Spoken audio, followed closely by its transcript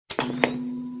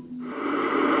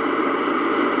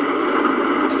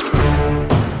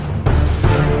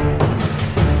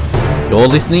You're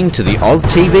listening to the Oz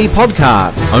TV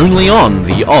podcast, only on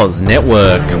the Oz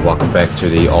Network. And welcome back to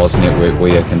the Oz Network.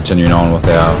 We are continuing on with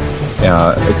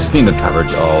our extended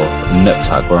coverage of Nip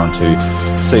Tuck. We're on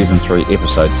to Season 3,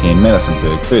 Episode 10. Madison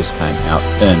Berg first came out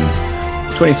in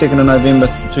 22nd of November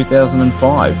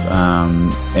 2005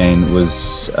 and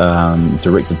was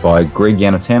directed by Greg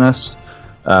Yanatanis.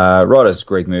 Writers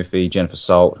Greg Murphy, Jennifer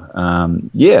Salt.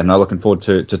 Looking forward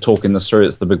to talking this through.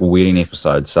 It's the big wedding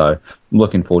episode, so I'm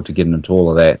looking forward to getting into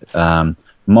all of that.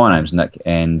 My name's Nick,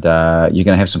 and you're going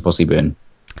to have some pussy burn.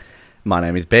 My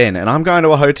name is Ben, and I'm going to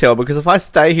a hotel because if I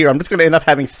stay here, I'm just going to end up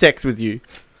having sex with you.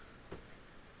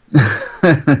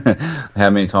 How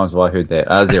many times have I heard that?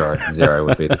 Zero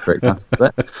would be the correct answer for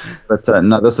that. But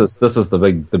no, this is the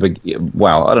big.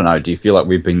 Well, I don't know. Do you feel like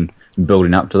we've been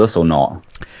building up to this or not?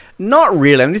 Not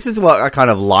really. I mean, this is what I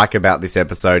kind of like about this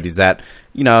episode is that,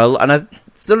 you know, and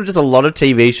sort of just a lot of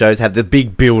TV shows have the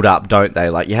big build-up, don't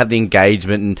they? Like, you have the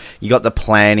engagement and you got the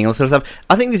planning and all sort of stuff.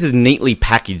 I think this is neatly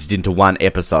packaged into one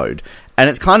episode. And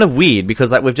it's kind of weird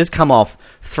because, like, we've just come off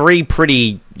three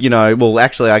pretty, you know, well,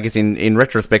 actually, I guess in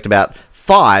retrospect, about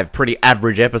 5 pretty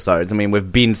average episodes. I mean,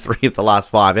 we've been 3 of the last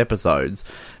 5 episodes.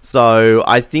 So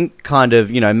I think kind of,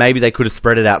 you know, maybe they could have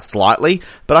spread it out slightly,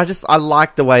 but I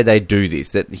like the way they do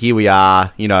this, that here we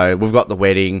are, you know, we've got the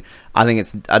wedding. I think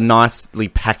it's a nicely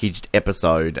packaged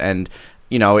episode, and,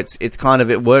 you know, it's kind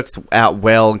of, it works out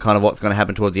well and kind of what's going to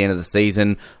happen towards the end of the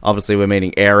season. Obviously, we're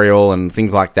meeting Ariel and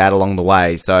things like that along the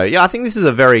way. So, yeah, I think this is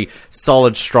a very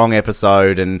solid, strong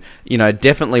episode and, you know,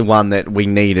 definitely one that we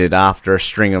needed after a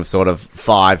string of sort of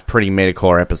 5 pretty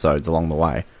metacore episodes along the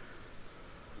way.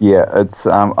 Yeah, it's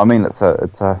a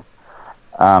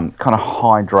kind of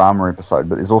high drama episode,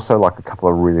 but there's also like a couple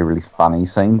of really, really funny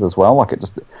scenes as well. Like it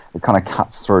kind of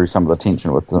cuts through some of the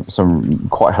tension with some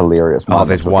quite hilarious moments. Oh,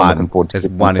 there's one. There's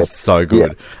one is so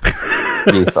good. Yeah.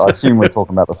 Yes, I assume we're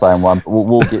talking about the same one, but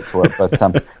we'll get to it.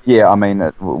 But yeah, I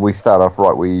mean, we start off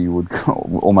right where you would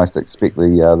almost expect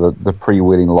the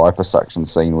pre-wedding liposuction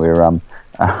scene where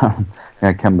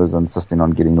Kimber's insisting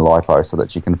on getting lipo so that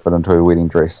she can fit into her wedding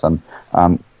dress, and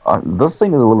this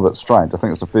scene is a little bit strange. I think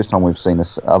it's the first time we've seen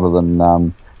this, other than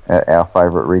our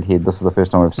favourite redhead. This is the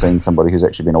first time we've seen somebody who's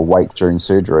actually been awake during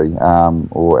surgery.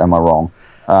 Or am I wrong?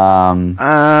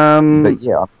 But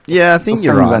yeah, I think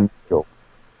you're right. Unusual.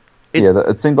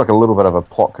 It seems like a little bit of a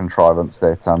plot contrivance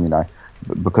that you know,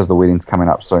 because the wedding's coming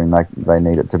up soon, they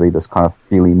need it to be this kind of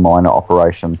fairly minor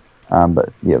operation.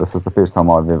 But yeah, this is the first time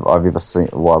I've ever seen,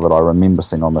 that I remember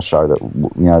seeing on the show, that,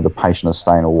 you know, the patient is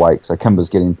staying awake. So Kimber's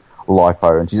getting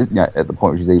lipo, and she's, you know, at the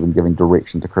point where she's even giving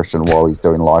direction to Christian while he's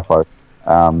doing lipo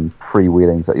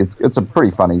pre-wedding. So it's a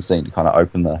pretty funny scene to kind of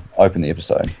open the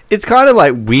episode. It's kind of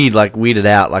like weirded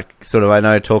out, like sort of, I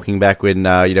know, talking back when you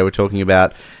know, we're talking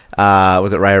about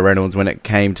was it Ray Reynolds, when it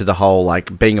came to the whole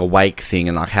like being awake thing,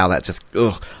 and like how that just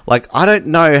like, I don't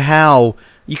know how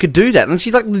you could do that. And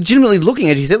she's like legitimately looking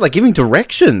at you, said, like giving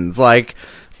directions, like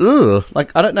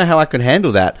like I don't know how I could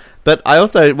handle that. But I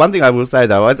also, one thing I will say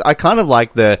though, is I kind of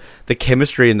like the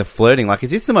chemistry and the flirting. Like,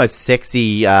 is this the most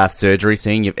sexy surgery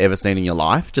scene you've ever seen in your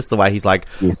life? Just the way he's like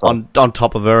on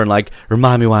top of her and like,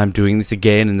 remind me why I'm doing this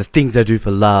again, and the things I do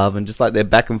for love, and just like their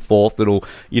back and forth little,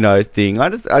 you know, thing. I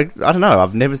don't know.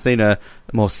 I've never seen a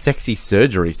more sexy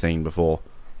surgery scene before.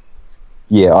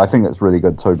 Yeah, I think that's really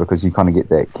good too, because you kind of get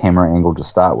that camera angle to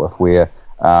start with, where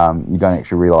you don't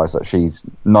actually realise that she's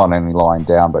not only lying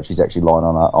down, but she's actually lying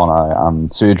on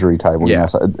a surgery table. Yeah. You know?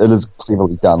 So it is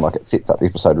cleverly done. Like, it sets up the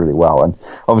episode really well. And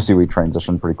obviously we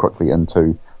transition pretty quickly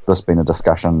into this being a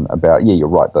discussion about, yeah, you're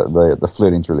right, the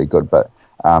flirting's really good, but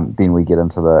then we get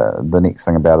into the next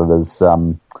thing about it is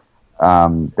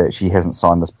that she hasn't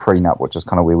signed this prenup, which is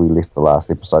kind of where we left the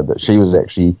last episode. That she was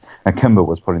actually, Kimber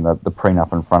was putting the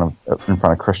prenup in front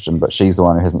of Christian, but she's the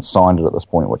one who hasn't signed it at this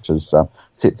point, which is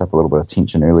sets up a little bit of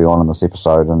tension early on in this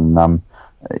episode. And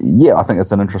yeah, I think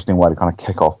it's an interesting way to kind of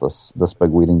kick off this big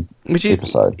wedding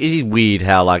episode. It is weird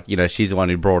how, like, you know, she's the one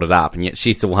who brought it up, and yet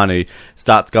she's the one who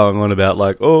starts going on about,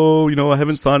 like, oh, you know, I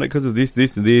haven't signed it because of this,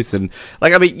 and this. And,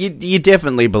 like, I mean, you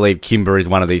definitely believe Kimber is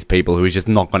one of these people who is just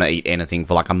not going to eat anything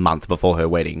for, like, a month before her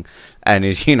wedding. And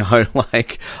is, you know,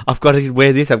 like, I've got to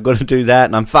wear this, I've got to do that,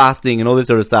 and I'm fasting and all this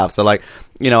sort of stuff. So, like,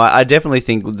 you know, I definitely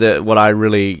think that what I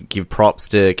really give props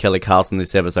to Kelly Carlson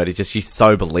this episode is just she's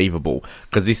so believable,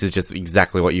 because this is just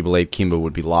exactly what you believe Kimber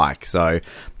would be like. So,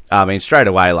 I mean, straight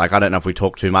away, like, I don't know if we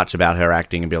talk too much about her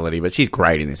acting ability, but she's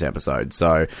great in this episode.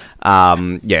 So,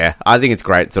 yeah, I think it's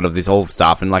great, sort of this whole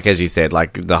stuff. And, like, as you said,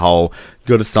 like, the whole,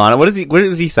 got to sign it. What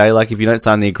does he say? Like, if you don't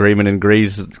sign the agreement and agree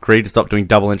to stop doing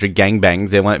double entry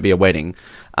gangbangs, there won't be a wedding.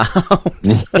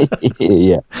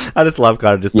 Yeah. I just love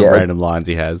kind of just the random lines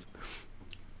he has.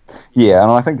 Yeah,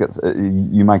 and I think it's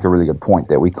you make a really good point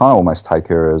there. We kind of almost take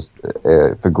her as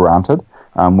for granted.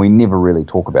 We never really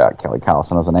talk about Kelly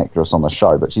Carlson as an actress on the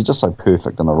show, but she's just so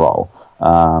perfect in the role.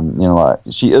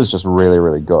 She is just really,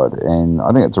 really good, and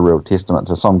I think it's a real testament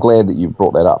to. So I'm glad that you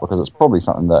brought that up because it's probably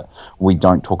something that we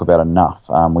don't talk about enough.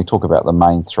 We talk about the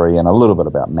main three and a little bit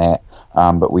about Matt,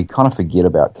 but we kind of forget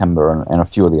about Kimber and a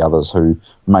few of the others who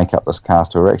make up this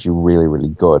cast who are actually really, really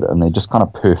good, and they're just kind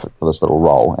of perfect for this little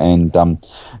role. And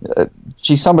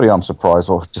she's somebody I'm surprised,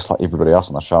 well, just like everybody else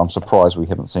on the show, I'm surprised we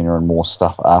haven't seen her in more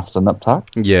stuff after Nip Tuck.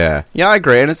 Yeah, I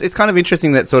agree, and it's kind of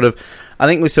interesting that sort of, I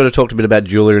think we sort of talked a bit about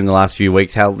Julia in the last few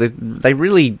weeks, how they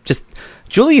really just,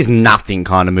 Julia is nothing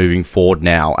kind of moving forward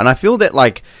now, and I feel that,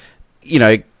 like, you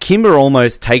know, Kimber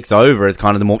almost takes over as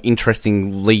kind of the more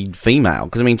interesting lead female,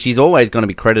 because, I mean, she's always going to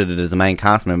be credited as a main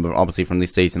cast member, obviously, from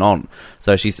this season on,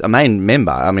 so she's a main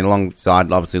member, I mean,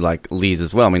 alongside, obviously, like, Liz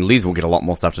as well. I mean, Liz will get a lot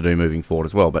more stuff to do moving forward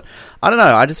as well, but I don't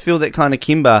know, I just feel that kind of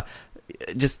Kimber,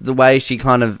 just the way she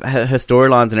kind of, her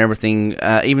storylines and everything,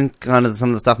 even kind of some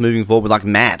of the stuff moving forward with, like,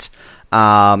 Matt,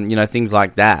 things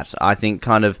like that, I think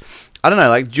kind of, I don't know,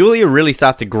 like, Julia really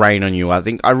starts to grain on you. I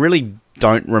think I really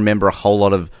don't remember a whole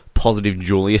lot of positive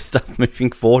Julia stuff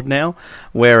moving forward now,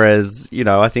 whereas, you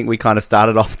know, I think we kind of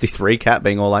started off this recap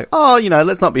being all like, oh, you know,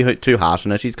 let's not be too harsh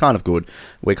on her, she's kind of good.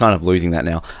 We're kind of losing that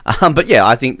now. But yeah,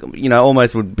 I think, you know,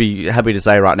 almost would be happy to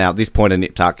say right now, at this point in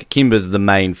Nip Tuck, Kimber's the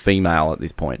main female at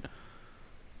this point.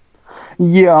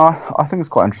 Yeah, I think it's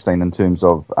quite interesting in terms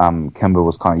of Kimber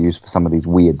was kind of used for some of these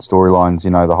weird storylines,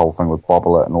 you know, the whole thing with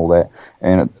Bobble It and all that,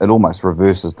 and it almost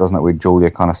reverses, doesn't it, where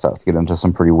Julia kind of starts to get into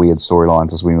some pretty weird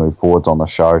storylines as we move forwards on the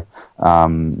show,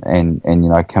 and you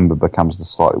know, Kimber becomes the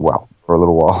slightly, well, for a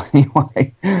little while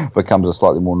anyway, becomes a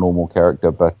slightly more normal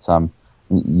character, but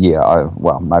maybe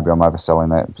I'm overselling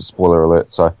that, spoiler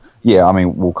alert, so yeah, I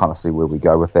mean, we'll kind of see where we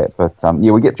go with that, but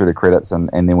we get through the credits and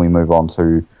then we move on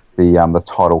to the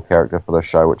title character for the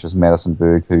show, which is Madison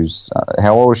Berg, who's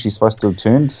how old is she supposed to have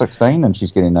turned? 16, and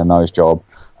she's getting a nose job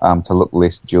to look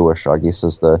less Jewish, I guess,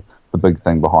 is the big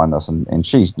thing behind this, and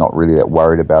she's not really that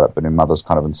worried about it, but her mother's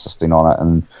kind of insisting on it,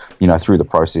 and you know, through the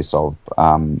process of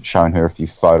showing her a few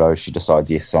photos, she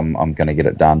decides, yes, I'm going to get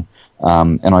it done,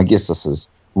 and I guess this is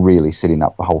really setting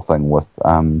up the whole thing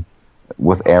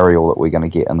with Ariel that we're going to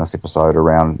get in this episode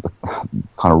around the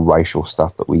kind of racial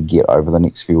stuff that we get over the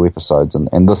next few episodes,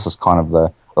 and this is kind of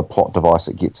the plot device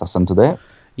that gets us into that.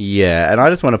 Yeah, and I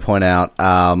just want to point out,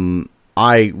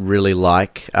 I really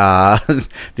like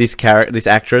this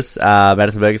actress,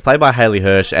 Madison Berg, is played by Hayley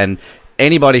Hirsch, and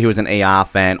anybody who is an ER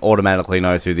fan automatically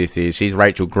knows who this is. She's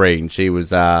Rachel Green. She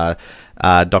was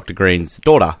Dr. Green's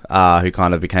daughter, who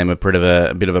kind of became a bit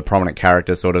of a prominent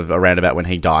character sort of around about when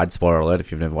he died. Spoiler alert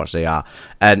if you've never watched ER.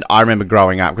 And I remember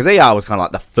growing up, because ER was kind of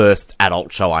like the first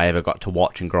adult show I ever got to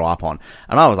watch and grow up on.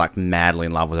 And I was like madly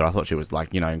in love with her. I thought she was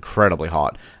like, you know, incredibly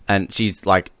hot. And she's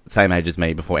like same age as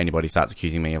me before anybody starts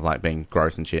accusing me of like being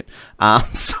gross and shit.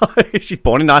 So she's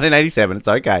born in 1987. It's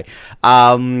okay.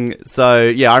 So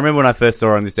yeah, I remember when I first saw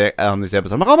her on this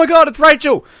episode, I'm like, oh my god, it's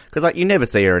Rachel! Because like you never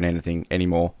see her in anything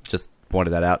anymore. Just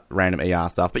pointed that out, random ER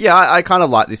stuff. But yeah, I kind of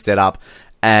like this setup.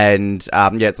 And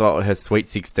it's about her sweet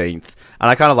 16th. And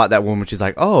I kind of like that woman. She's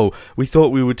like, oh, we thought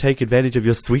we would take advantage of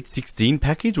your sweet 16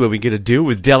 package where we get a deal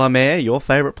with Delamere, your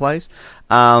favourite place.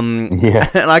 Yeah.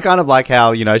 And I kind of like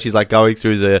how, you know, she's like going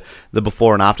through the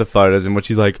before and after photos and what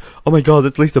she's like, oh my god,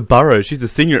 that's Lisa Burrows. She's a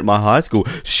senior at my high school.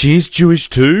 She's Jewish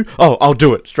too? Oh, I'll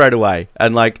do it straight away.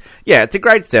 And like, yeah, it's a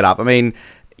great setup. I mean,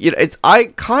 you know,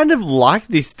 I kind of like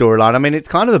this storyline. I mean, it's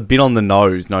kind of a bit on the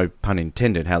nose, no pun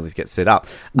intended, how this gets set up,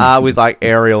 with like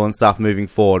Ariel and stuff moving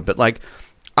forward. But like,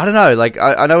 I don't know, like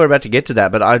I know we're about to get to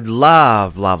that, but I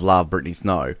love Brittany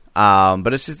Snow.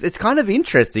 But it's kind of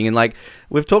interesting, and like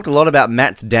we've talked a lot about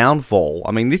Matt's downfall.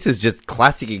 I mean, this is just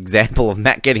classic example of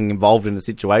Matt getting involved in a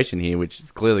situation here, which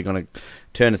is clearly going to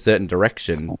turn a certain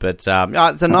direction. But it's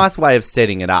a nice way of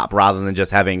setting it up, rather than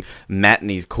just having Matt in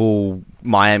his cool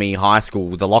Miami high school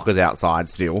with the lockers outside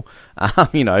still,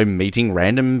 meeting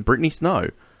random Brittany Snow.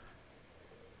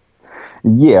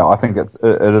 Yeah, I think it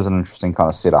is an interesting kind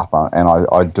of setup, and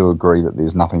I do agree that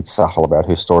there's nothing subtle about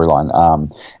her storyline.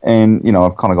 And, you know,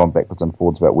 I've kind of gone backwards and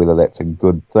forwards about whether that's a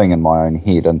good thing in my own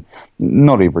head, and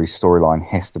not every storyline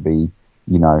has to be,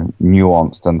 you know,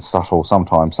 nuanced and subtle.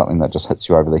 Sometimes something that just hits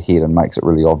you over the head and makes it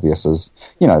really obvious is,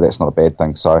 you know, that's not a bad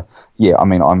thing. So, yeah, I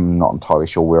mean, I'm not entirely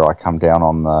sure where I come down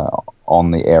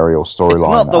on the Ariel storyline. It's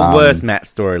not the worst Matt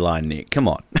storyline, Nick. Come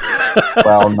on.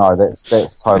 Well, no,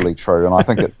 that's totally true, and I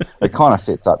think it kind of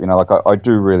sets up. Like I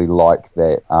do really like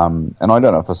that, and I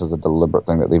don't know if this is a deliberate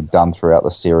thing that they've done throughout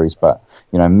the series, but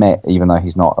Matt, even though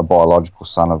he's not a biological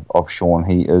son of Sean,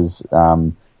 he is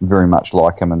very much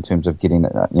like him in terms of getting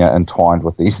entwined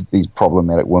with these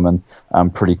problematic women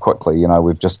pretty quickly.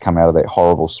 We've just come out of that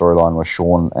horrible storyline with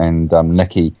Sean and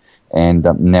Nikki. And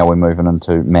now we're moving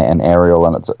into Matt and Ariel,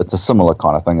 and it's a similar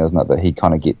kind of thing, isn't it? That he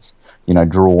kind of gets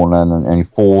drawn in, and he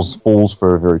falls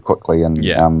for her very quickly,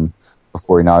 and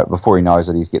before he knows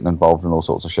it, he's getting involved in all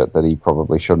sorts of shit that he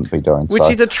probably shouldn't be doing. Which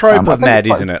is a trope of Matt,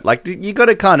 isn't it? Like, you got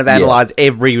to kind of analyze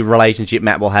every relationship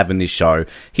Matt will have in this show.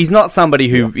 He's not somebody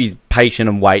who is patient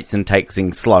and waits and takes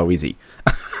things slow, is he?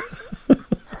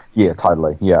 Yeah,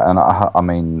 totally. Yeah, and I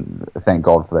mean, thank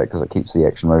God for that, because it keeps the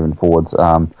action moving forwards.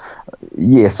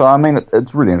 So I mean,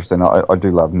 it's really interesting. I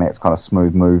do love Matt's kind of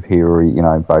smooth move here. Where he,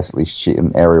 basically,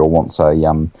 Ariel wants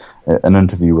an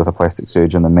interview with a plastic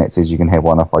surgeon, and Matt says you can have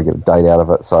one if I get a date out of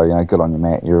it. So good on you,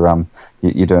 Matt. You're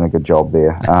doing a good job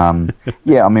there. I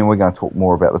mean, we're going to talk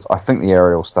more about this. I think the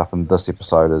Ariel stuff in this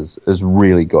episode is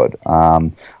really good.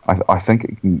 I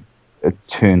think it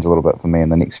turns a little bit for me in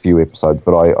the next few episodes,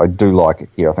 but I do like it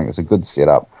here. I think it's a good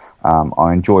setup.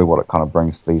 I enjoy what it kind of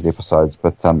brings to these episodes,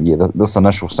 but this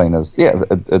initial scene is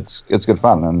it's good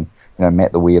fun, and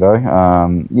Matt the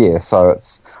weirdo. So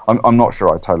I'm not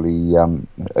sure I totally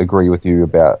agree with you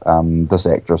about this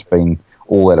actress being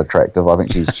all that attractive. I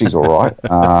think she's all right,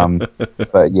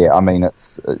 but I mean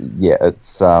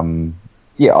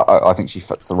I think she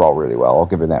fits the role really well. I'll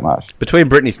give her that much. Between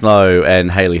Brittany Snow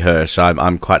and Hayley Hirsch,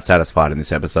 I'm quite satisfied in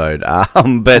this episode. But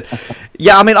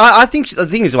I mean, I think the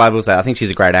thing is, what I will say, I think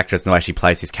she's a great actress in the way she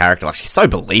plays his character. Like, she's so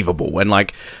believable. And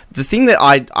like, the thing that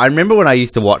I remember when I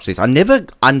used to watch this, I never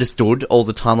understood all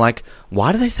the time, like,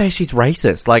 why do they say she's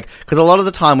racist? Like, because a lot of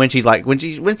the time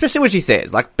especially when she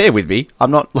says, like, bear with me, I'm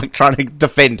not like trying to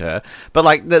defend her, but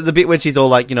like the bit when she's all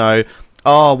like,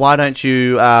 oh, why don't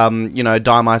you,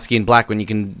 dye my skin black when you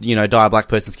can, dye a black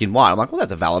person's skin white? I'm like, well,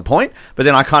 that's a valid point. But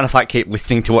then I kind of like keep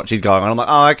listening to what she's going on. I'm like,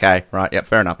 oh, okay, right, yeah,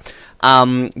 fair enough.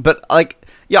 But like,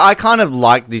 I kind of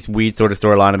like this weird sort of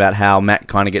storyline about how Matt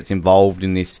kind of gets involved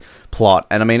in this plot.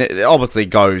 And I mean, it obviously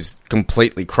goes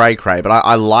completely cray-cray, but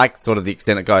I like sort of the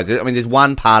extent it goes. I mean, there's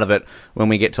one part of it when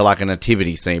we get to like a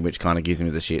nativity scene, which kind of gives me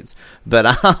the shits. But,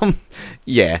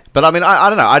 But I mean, I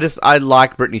don't know. I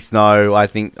like Brittany Snow. I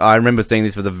think I remember seeing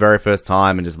this for the very first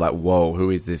time and just like, whoa, who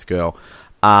is this girl?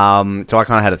 So I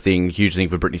kind of had a huge thing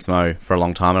for Brittany Snow for a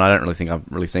long time, and I don't really think I've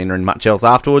really seen her in much else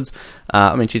afterwards.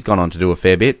 I mean, she's gone on to do a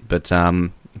fair bit, but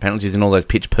apparently she's in all those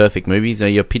Pitch Perfect movies. Are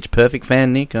you a Pitch Perfect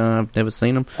fan, Nick? I've never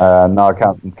seen them. No, I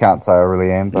can't say I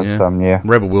really am, but yeah.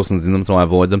 Rebel Wilson's in them, so I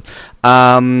avoid them.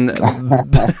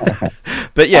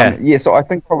 But yeah. So I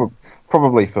think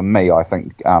probably for me, I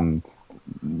think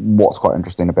what's quite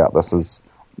interesting about this is,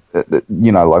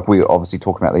 like we obviously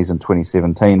talk about these in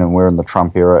 2017, and we're in the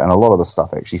Trump era, and a lot of the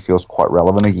stuff actually feels quite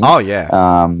relevant again. Oh,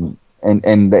 yeah.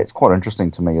 And that's quite interesting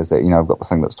to me, is that, I've got this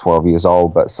thing that's 12 years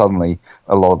old, but suddenly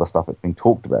a lot of the stuff that's been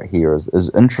talked about here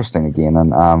is interesting again.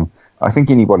 And I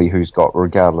think anybody who's got,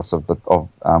 regardless of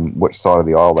which side of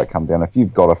the aisle they come down, if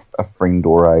you've got a friend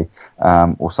or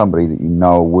or somebody that a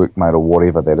workmate or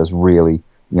whatever that is really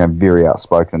very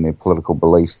outspoken in their political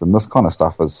beliefs, then this kind of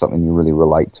stuff is something you really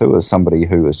relate to, as somebody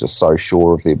who is just so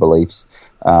sure of their beliefs,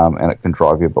 and it can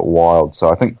drive you a bit wild.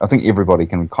 So I think everybody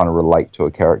can kind of relate to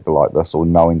a character like this, or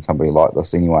knowing somebody like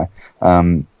this anyway.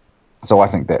 So I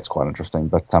think that's quite interesting.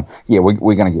 But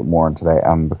we're going to get more into that,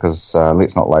 because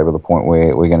let's not labour the point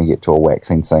where we're going to get to a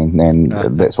waxing scene, and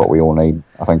that's what we all need,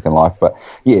 I think, in life. But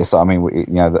so I mean,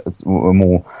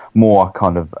 we're more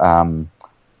kind of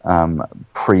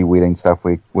pre-wedding stuff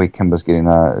where Kimber's getting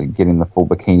the full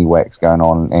bikini wax going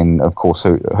on, and of course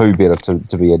who better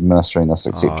to be administering this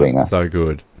except Gina. So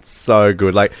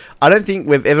good. Like, I don't think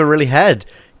we've ever really had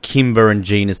Kimber and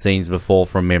Gina scenes before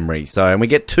from memory, and we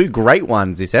get two great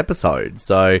ones this episode.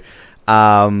 So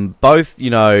both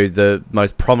the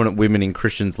most prominent women in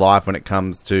Christian's life when it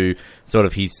comes to sort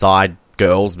of his side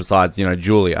girls besides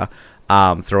Julia,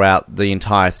 throughout the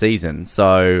entire season.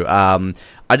 So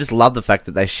I just love the fact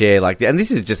that they share, and this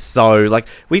is just so,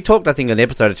 we talked, I think, an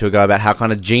episode or two ago about how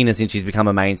kind of Gina, since she's become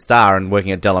a main star and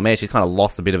working at Delamere, she's kind of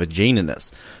lost a bit of a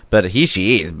Gina-ness. But here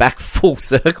she is, back full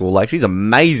circle. She's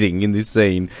amazing in this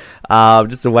scene.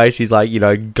 Just the way she's,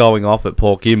 going off at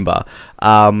poor Kimber.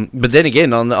 But then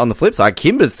again, on the flip side,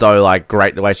 Kimber's so,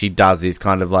 great the way she does this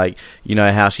kind of,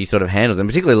 how she sort of handles it. And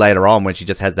particularly later on when she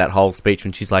just has that whole speech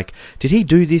when she's like, did he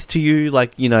do this to you?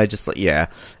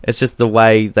 It's just the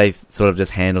way they sort of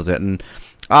just handles it. And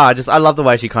I love the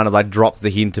way she kind of, drops the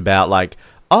hint about,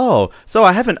 oh, so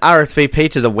I haven't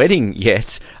RSVP'd to the wedding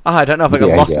yet. Oh, I don't know if I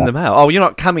got lost in the mail. Oh, you're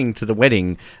not coming to the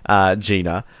wedding,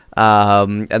 Gina.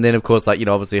 And then, of course,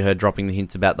 obviously her dropping the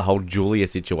hints about the whole Julia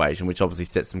situation, which obviously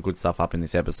sets some good stuff up in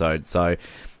this episode. So,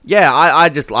 yeah,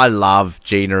 I love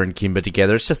Gina and Kimber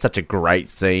together. It's just such a great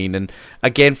scene. And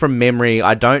again, from memory,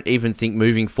 I don't even think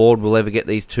moving forward we'll ever get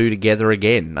these two together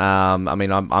again. I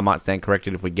might stand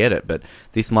corrected if we get it, but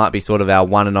this might be sort of our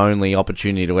one and only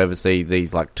opportunity to ever see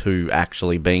these two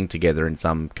actually being together in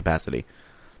some capacity.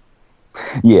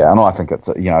 Yeah, and I think it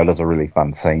is a really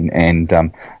fun scene, and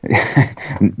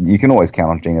you can always count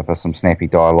on Gina for some snappy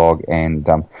dialogue, and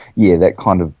that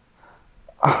kind of,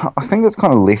 I think it's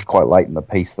kind of left quite late in the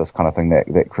piece, this kind of thing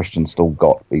that Christian still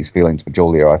got these feelings for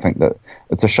Julia. I think that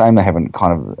it's a shame they haven't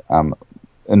kind of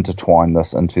intertwined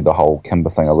this into the whole Kimber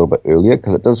thing a little bit earlier,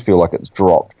 because it does feel like it's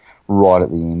dropped right at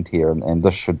the end here, and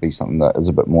this should be something that is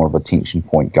a bit more of a tension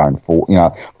point going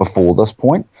forward, before this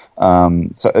point.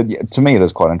 To me, it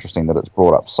is quite interesting that it's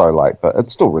brought up so late, but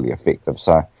it's still really effective.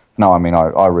 So, no,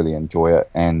 I really enjoy it,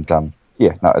 and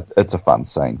it's a fun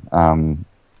scene. Again,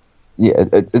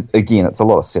 it's a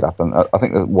lot of setup, and I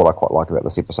think that what I quite like about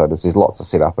this episode is there's lots of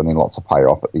setup and then lots of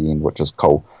payoff at the end, which is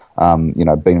cool.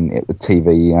 Being at the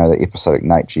TV, the episodic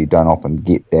nature, you don't often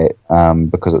get that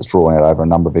because it's drawn out over a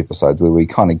number of episodes, where we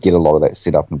kind of get a lot of that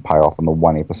setup and payoff in the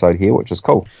one episode here, which is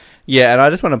cool. Yeah, and I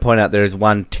just want to point out there is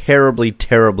one terribly,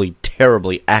 terribly,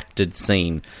 terribly acted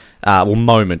scene,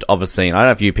 moment of a scene. I don't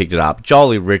know if you picked it up.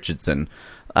 Jolie Richardson,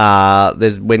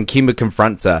 there's when Kimber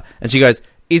confronts her, and she goes,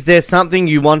 "Is there something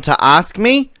you want to ask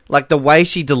me?" Like, the way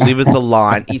she delivers the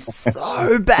line is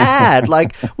so bad.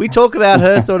 Like, we talk about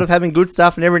her sort of having good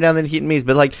stuff and every now and then hit and miss,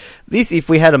 but this, if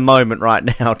we had a moment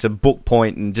right now to book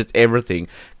point and just everything,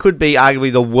 could be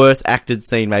arguably the worst acted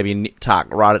scene maybe in Nip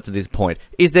Tuck right up to this point.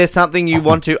 Is there something you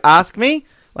want to ask me?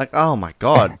 Oh my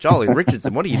God, Jolie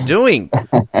Richardson, what are you doing?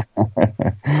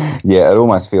 Yeah, it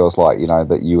almost feels like,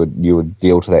 that you would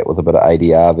deal to that with a bit of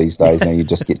ADR these days. You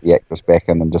just get the actress back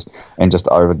in and just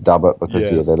overdub it,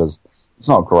 because that is, it's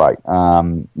not great.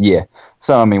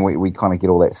 So we kind of get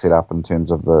all that set up in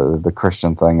terms of the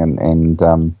Christian thing, and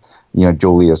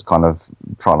Julia's kind of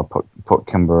trying to put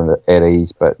Kimber at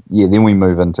ease, but then we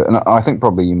move into, and I think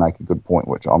probably you make a good point,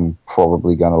 which I'm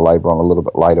probably going to labour on a little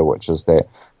bit later, which is that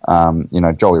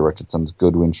Jolie Richardson's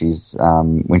good when she's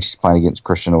playing against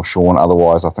Christian or Sean.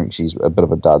 Otherwise, I think she's a bit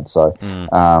of a dud. So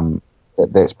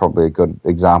that's probably a good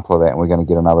example of that, and we're going to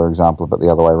get another example of it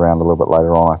the other way around a little bit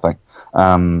later on, I think.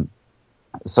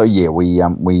 We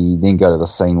then go to the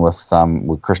scene with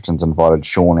Christian's invited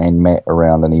Sean and Matt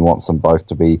around, and he wants them both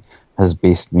to be his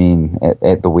best men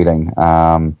at the wedding,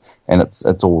 and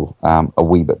it's all a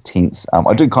wee bit tense.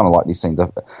 I do kind of like these scenes.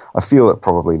 I feel that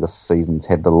probably this season's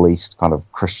had the least kind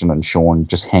of Christian and Sean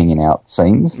just hanging out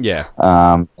scenes. Yeah.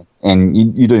 And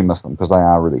you do miss them because they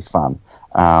are really fun.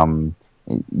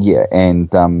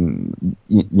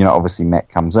 Obviously Matt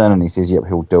comes in and he says, "Yep,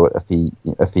 he'll do it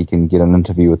if he can get an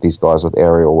interview with these guys with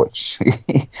Ariel," which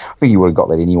I think he would have got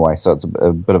that anyway. So it's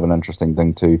a bit of an interesting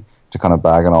thing to kind of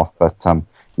bargain off. But I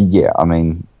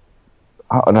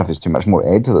don't know if there's too much more to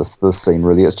add to this scene,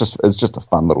 really. It's just a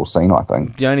fun little scene, I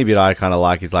think. The only bit I kind of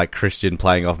like is Christian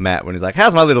playing off Matt when he's like,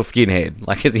 "How's my little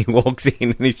skinhead?" As he walks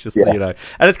in, and he's just, and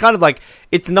it's kind of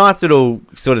it's a nice little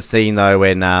sort of scene though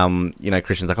when,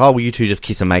 Christian's like, "Oh, well, you two just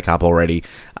kiss and make up already."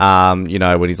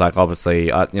 When he's like,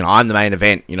 obviously, I'm the main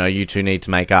event, you two need to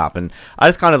make up. And I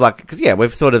just kind of because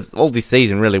we've sort of, all this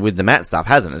season really with the Matt stuff,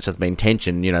 hasn't it? It's just been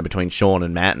tension, between Sean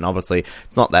and Matt, and obviously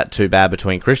it's not that too bad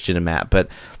between Christian and Matt, but,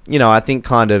 I think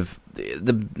kind of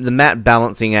the Matt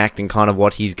balancing act and kind of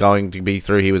what he's going to be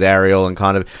through here with Ariel, and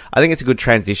kind of, I think it's a good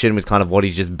transition with kind of what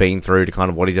he's just been through to kind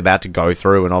of what he's about to go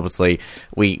through, and obviously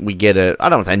we get I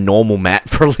don't want to say normal Matt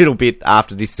for a little bit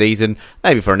after this season,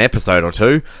 maybe for an episode or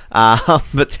two,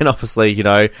 but then obviously,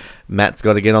 Matt's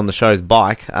got to get on the show's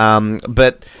bike,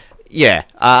 but yeah,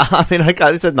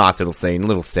 it's a nice little scene,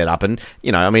 little setup, and,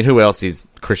 who else is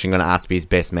Christian going to ask to be his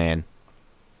best man?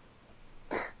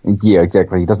 Yeah,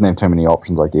 exactly. He doesn't have too many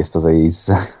options, I guess, does he?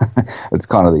 It's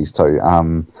kind of these two.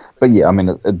 But yeah,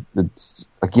 it's,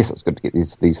 I guess it's good to get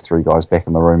these three guys back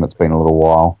in the room. It's been a little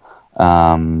while.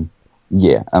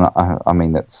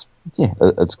 It's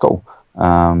cool.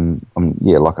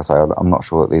 Like I say, I'm not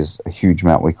sure that there's a huge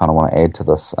amount we kind of want to add to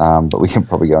this, but we can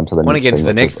probably go into the next scene. Want to get to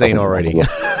the next scene already?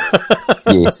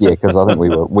 Yes, because I think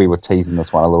we were teasing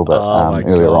this one a little bit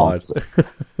earlier on. So,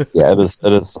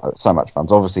 it is so much fun.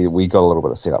 So obviously we got a little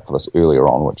bit of setup for this earlier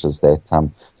on, which is that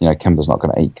Kimber's not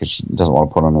going to eat because she doesn't want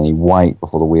to put on any weight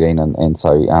before the wedding, and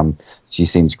so she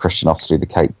sends Christian off to do the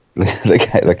cake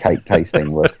the cake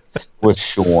tasting with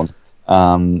Sean.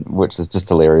 which is just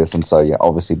hilarious. And so, yeah,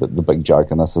 obviously the big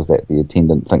joke in this is that the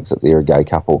attendant thinks that they're a gay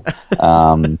couple.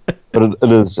 But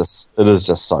it is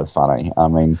just so funny. I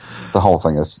mean, the whole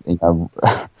thing is,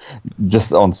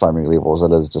 just on so many levels,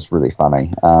 it is just really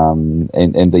funny.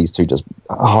 And these two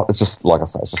it's just, like I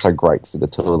say, it's just so great to see the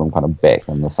two of them kind of back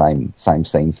in the same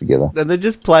scenes together. And they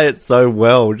just play it so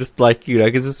well, just like,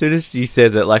 because as soon as she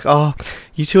says it, like, oh,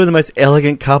 you two are the most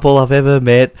elegant couple I've ever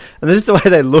met. And then just the way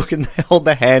they look and they hold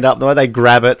their hand up, the way they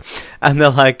grab it, and they're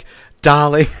like,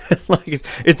 darling, like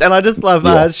it's and I just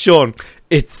love Sean.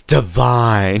 It's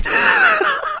divine.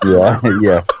 Yeah.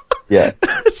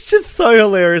 It's just so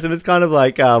hilarious, and it's kind of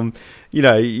like,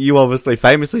 you obviously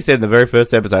famously said in the very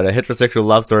first episode, a heterosexual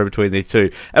love story between these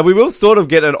two, and we will sort of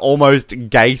get an almost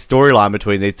gay storyline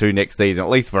between these two next season, at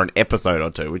least for an episode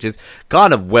or two, which is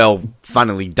kind of well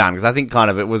funnily done, because I think kind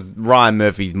of it was Ryan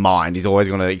Murphy's mind. He's always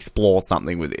going to explore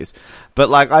something with this. But,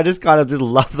 like, I just kind of just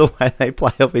love the way they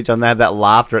play off each other and they have that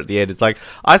laughter at the end. It's like,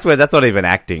 I swear that's not even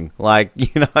acting. Like,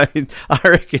 I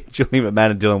reckon Julie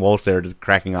McMahon and Dylan Walsh there are just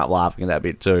cracking up laughing at that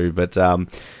bit too. But,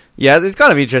 yeah, it's kind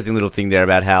of an interesting little thing there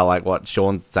about how, like, what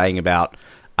Sean's saying about,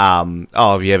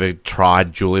 have you ever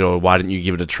tried, Julie, or why didn't you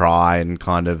give it a try? And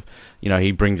kind of,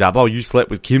 he brings up, you slept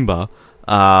with Kimber.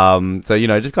 So,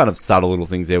 just kind of subtle little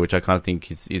things there, which I kind of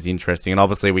think is interesting. And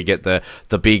obviously we get the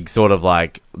big sort of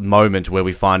like moment where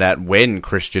we find out when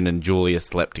Christian and Julia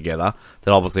slept together,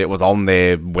 that obviously it was on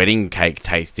their wedding cake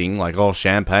tasting, like,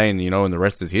 champagne, and the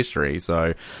rest is history.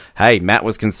 So, hey, Matt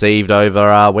was conceived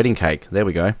over wedding cake. There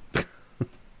we go.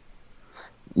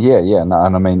 Yeah, no,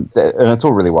 and I mean, and it's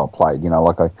all really well played,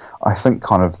 like I think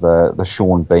kind of the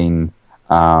Sean Bean,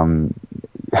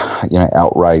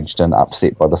 outraged and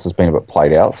upset by this has been a bit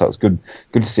played out, so it's good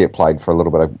to see it played for a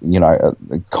little bit of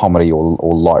a comedy or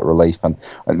light relief. And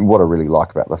what I really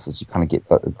like about this is you kind of get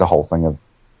the whole thing of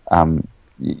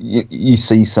you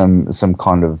see some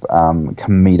kind of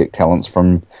comedic talents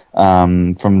from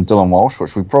Dylan Walsh,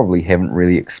 which we probably haven't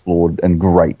really explored in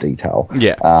great detail.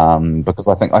 Yeah. Because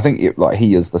I think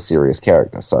he is the serious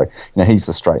character, so he's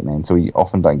the straight man, so we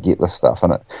often don't get this stuff,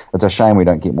 and it's a shame we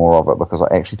don't get more of it, because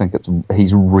I actually think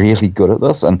he's really good at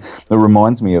this, and it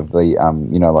reminds me of the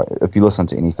like if you listen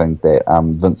to anything that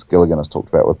Vince Gilligan has talked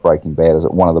about with Breaking Bad, is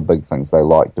that one of the big things they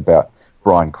liked about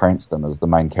Bryan Cranston as the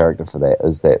main character for that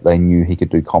is that they knew he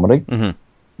could do comedy. Mm-hmm.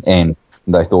 And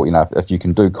they thought, if you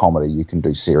can do comedy, you can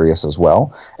do serious as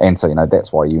well. And so,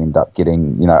 that's why you end up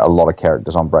getting, a lot of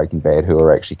characters on Breaking Bad who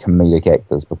are actually comedic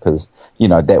actors, because,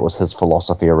 that was his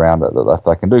philosophy around it, that if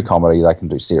they can do comedy, they can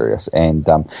do serious. And,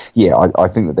 I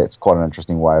think that that's quite an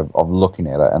interesting way of looking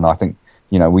at it. And I think,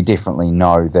 we definitely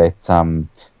know that,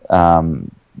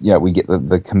 we get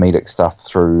the comedic stuff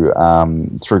through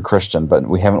Christian, but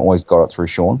we haven't always got it through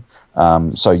Sean.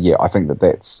 So yeah, I think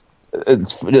it's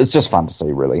just fun to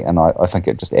see, really, and I think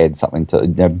it just adds something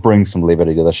to bring some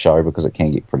levity to the show, because it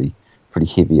can get pretty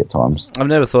heavy at times. I've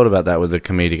never thought about that with the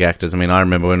comedic actors. I mean, I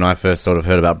remember when I first sort of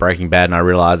heard about Breaking Bad and I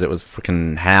realised it was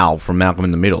freaking Hal from Malcolm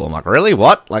in the Middle. I'm like, really?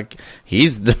 What? Like,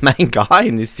 he's the main guy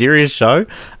in this serious show?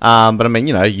 But I mean,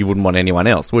 you wouldn't want anyone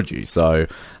else, would you? So,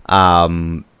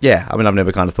 yeah, I mean, I've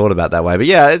never kind of thought about it that way. But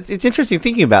yeah, it's interesting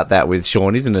thinking about that with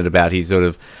Sean, isn't it, about his sort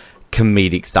of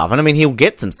comedic stuff. And I mean, he'll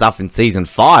get some stuff in season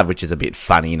 5, which is a bit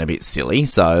funny and a bit silly,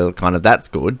 so kind of that's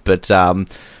good. But,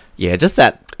 yeah, just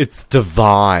that it's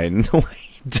divine the way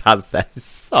he does that is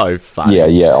so funny.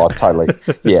 Yeah, totally.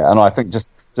 Yeah, and I think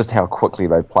just how quickly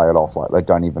they play it off, like they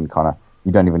don't even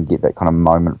you don't even get that kind of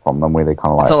moment from them where they're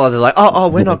kind of like... It's not like they're like, oh,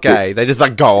 we're not gay. They just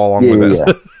like go along with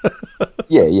it.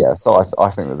 Yeah. So I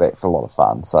think that's a lot of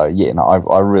fun. So yeah, no,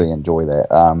 I really enjoy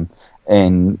that.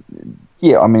 And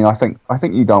yeah, I mean, I think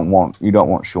you don't want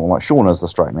Sean, like Sean is the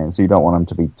straight man, so you don't want him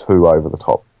to be too over the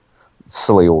top,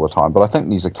 silly all the time. But I think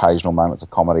these occasional moments of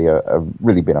comedy are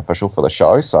really beneficial for the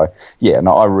show. So yeah,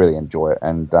 no, I really enjoy it,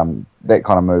 and that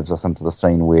kind of moves us into the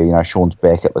scene where Sean's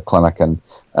back at the clinic and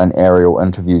Ariel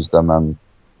interviews them, and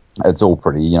it's all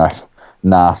pretty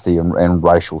nasty and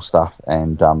racial stuff,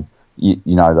 and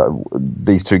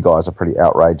these two guys are pretty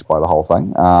outraged by the whole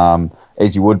thing,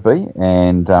 as you would be,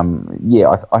 and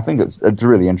I think it's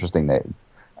really interesting that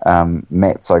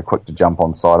Matt's so quick to jump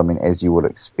on side. I mean, as you would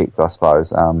expect, I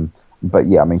suppose. But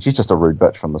yeah, I mean, she's just a rude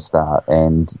bitch from the start,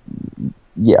 and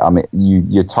yeah, I mean,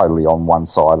 you're totally on one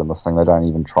side in this thing. They don't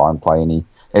even try and play any,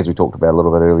 as we talked about a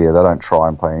little bit earlier, they don't try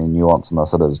and play any nuance in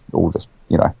this. It is all just,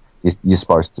 you're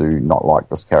supposed to not like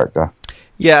this character.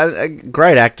 Yeah, a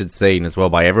great acted scene as well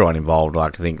by everyone involved.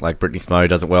 Like, I think, like, Brittany Snow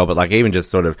does it well, but, like, even just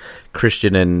sort of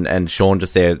Christian and Sean,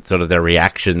 just their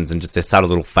reactions and just their subtle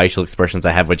little facial expressions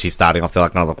they have when she's starting off. They're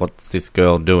like, kind of like, what's this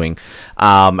girl doing?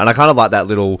 And I kind of like that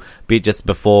little bit just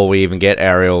before we even get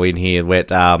Ariel in here, where,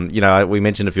 we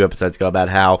mentioned a few episodes ago about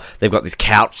how they've got this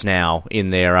couch now in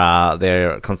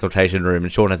their consultation room,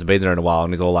 and Sean hasn't been there in a while,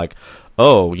 and he's all like,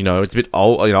 oh, it's a bit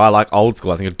old. I like old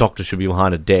school. I think a doctor should be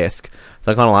behind a desk.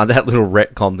 So I kind of like that little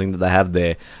retcon thing that they have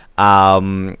there.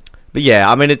 But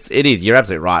yeah, I mean, it is. You're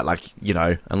absolutely right. Like,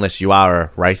 unless you are a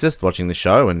racist watching the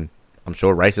show, and I'm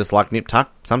sure racists like nip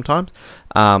tuck sometimes.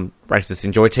 Racists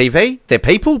enjoy TV. They're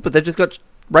people, but they've just got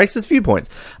racist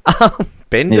viewpoints.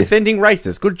 Ben defending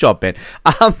racists. Good job, Ben.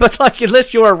 But like,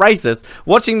 unless you're a racist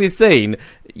watching this scene,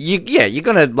 you're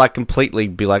gonna like completely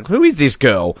be like, who is this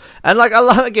girl? And like,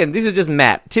 again, this is just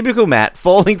Matt, typical Matt,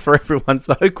 falling for everyone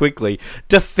so quickly,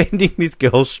 defending this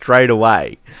girl straight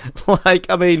away. Like,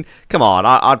 I mean, come on,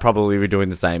 I'd probably be doing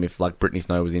the same if like Brittany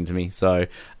Snow was into me. So,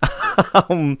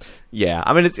 yeah,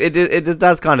 I mean, it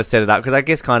does kind of set it up, because I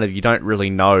guess kind of you don't really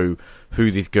know who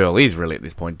this girl is really at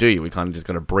this point, do you? We kind of just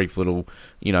got a brief little,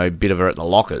 bit of her at the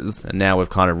lockers, and now we've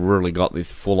kind of really got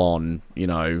this full-on,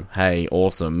 hey,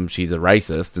 awesome, she's a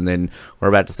racist, and then we're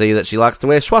about to see that she likes to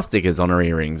wear swastikas on her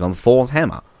earrings, on Thor's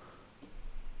hammer.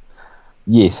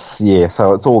 Yes, yeah,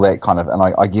 so it's all that kind of, and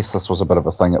I guess this was a bit of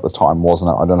a thing at the time, wasn't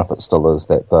it? I don't know if it still is,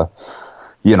 that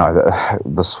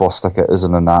the swastika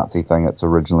isn't a Nazi thing, it's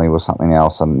originally was something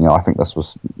else, and, I think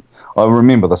I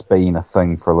remember this being a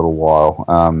thing for a little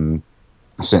while,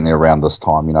 certainly around this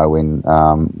time, when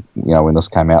this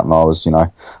came out and I was,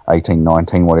 18,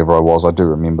 19, whatever I was. I do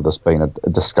remember this being a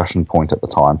discussion point at the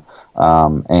time.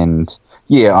 And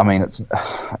yeah, I mean,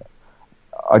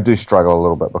 I do struggle a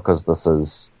little bit, because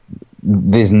there's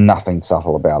nothing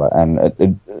subtle about it.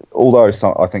 And although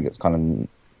I think it's kind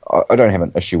of, I don't have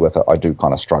an issue with it, I do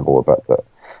kind of struggle a bit that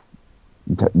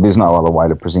there's no other way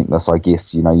to present this, I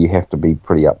guess. You have to be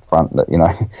pretty upfront that,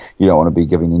 you don't want to be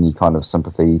giving any kind of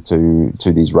sympathy to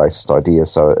these racist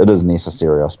ideas. So it is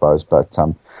necessary, I suppose. But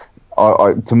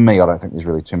to me, I don't think there's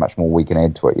really too much more we can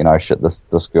add to it.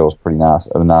 This girl's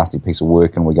a nasty piece of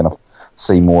work, and we're going to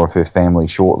see more of her family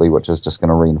shortly, which is just going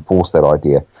to reinforce that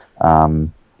idea.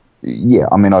 Yeah,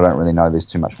 I mean, I don't really know there's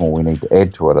too much more we need to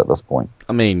add to it at this point.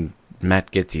 I mean,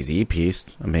 Matt gets his ear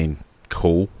pierced. I mean,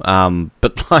 cool.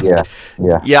 But like,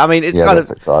 yeah. I mean, it's kind of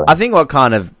exciting. I think what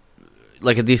kind of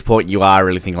like at this point you are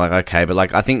really thinking like, okay, but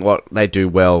like I think what they do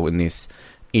well in this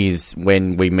is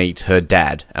when we meet her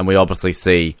dad, and we obviously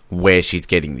see where she's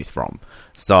getting this from.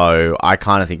 So I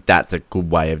kind of think that's a good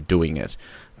way of doing it.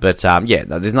 But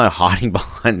there's no hiding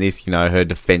behind this, her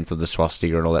defense of the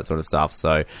swastika and all that sort of stuff.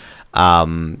 So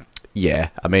yeah,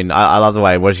 I mean, I love the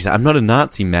way, what did she say? I'm not a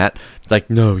Nazi, Matt. It's like,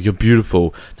 no, you're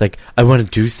beautiful. It's like, I want to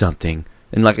do something.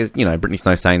 And like, Brittany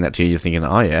Snow saying that to you, you're thinking,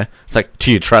 oh yeah. It's like,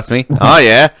 do you trust me? Oh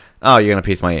yeah. Oh, you're going to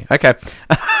pierce my ear. Okay.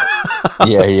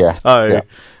 Yeah. So,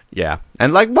 yeah.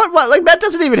 And like, what, like, Matt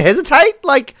doesn't even hesitate?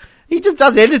 Like, he just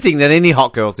does anything that any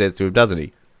hot girl says to him, doesn't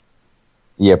he?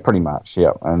 Yeah, pretty much,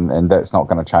 yeah. And that's not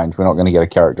going to change. We're not going to get a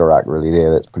character arc really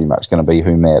there. That's pretty much going to be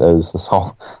who Matt is this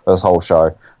whole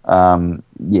show.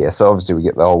 Yeah, so obviously we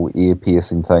get the whole ear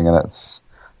piercing thing, and it's,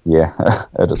 yeah,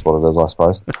 it is what it is, I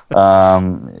suppose.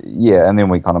 Yeah, and then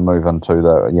we kind of move into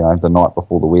the night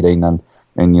before the wedding,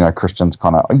 and Christian's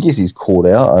kind of, I guess he's caught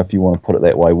out, if you want to put it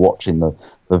that way, watching the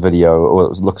video, or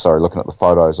looking at the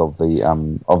photos of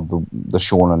the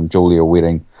Sean and Julia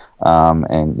wedding,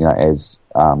 and as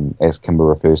Kimber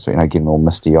refers to, getting all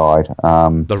misty eyed.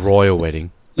 The royal wedding.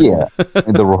 Yeah,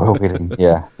 the royal wedding.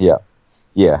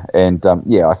 Yeah, and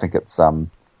I think it's I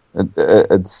think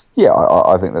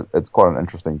that it's quite an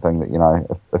interesting thing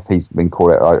that if he's been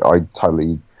caught out, I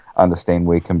totally understand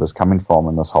where Kimber's coming from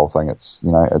in this whole thing. It's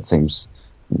it seems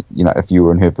if you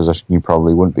were in her position, you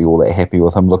probably wouldn't be all that happy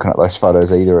with him looking at those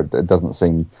photos either. It doesn't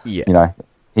seem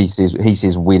he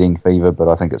says wedding fever, but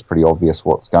I think it's pretty obvious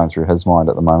what's going through his mind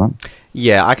at the moment.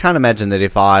 Yeah, I can't imagine that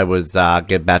if I was about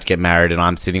to get married and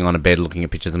I'm sitting on a bed looking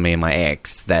at pictures of me and my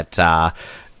ex, that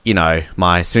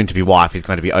my soon-to-be wife is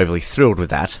going to be overly thrilled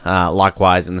with that.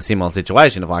 Likewise, in the similar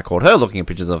situation, if I caught her looking at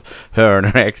pictures of her and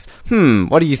her ex,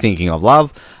 what are you thinking of,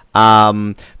 love?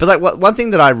 But like one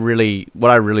thing that I really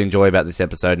enjoy about this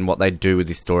episode and what they do with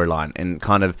this storyline, and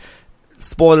kind of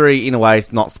spoilery in a way,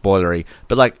 it's not spoilery,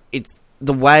 but like it's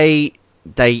the way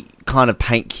they kind of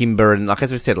paint Kimber, and like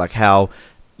as we said, like how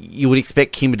you would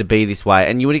expect Kimber to be this way,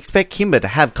 and you would expect Kimber to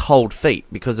have cold feet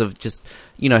because of just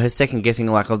her second guessing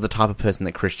like of the type of person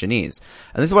that Christian is.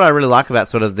 And this is what I really like about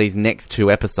sort of these next two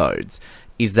episodes,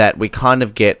 is that we kind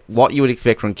of get what you would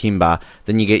expect from Kimber,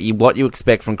 then you get what you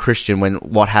expect from Christian when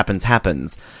what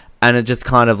happens. And it just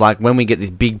kind of like when we get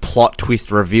this big plot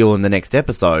twist reveal in the next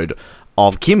episode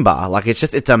of Kimber, like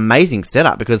it's amazing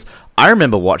setup, because I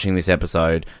remember watching this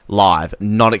episode live,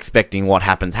 not expecting what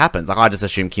happens. Like I just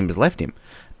assumed Kimber's left him.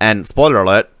 And spoiler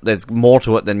alert, there's more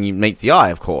to it than meets the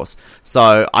eye, of course.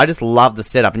 So I just love the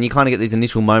setup, and you kind of get these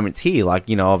initial moments here, like,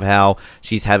 you know, of how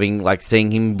she's having, like,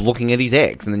 seeing him looking at his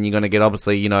ex, and then you're going to get,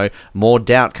 obviously, you know, more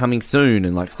doubt coming soon,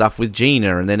 and, like, stuff with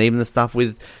Gina, and then even the stuff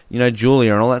with, you know,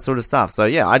 Julia, and all that sort of stuff. So,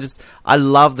 yeah, I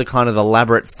love the kind of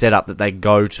elaborate setup that they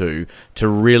go to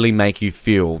really make you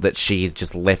feel that she has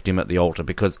just left him at the altar,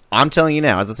 because I'm telling you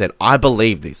now, as I said, I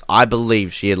believe this. I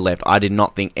believe she had left. I did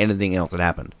not think anything else had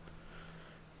happened.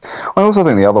 I also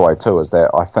think the other way too is that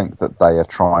I think that they are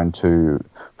trying to,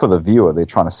 for the viewer, they're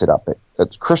trying to set up that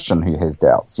it's Christian who has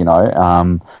doubts, you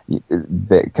know,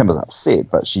 that Kimber's upset,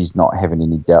 but she's not having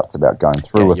any doubts about going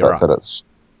through with it. Right.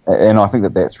 And I think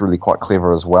that that's really quite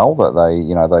clever as well, that I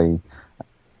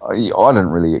didn't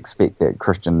really expect that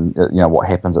Christian, you know, what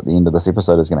happens at the end of this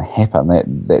episode is going to happen.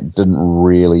 That didn't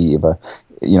really ever,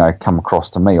 you know, come across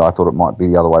to me. I thought it might be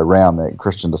the other way around, that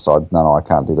Christian decides, no, I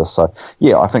can't do this. So,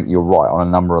 yeah, I think you're right on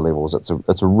a number of levels. It's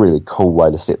a really cool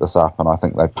way to set this up, and I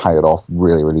think they pay it off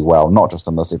really, really well, not just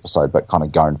in this episode, but kind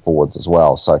of going forwards as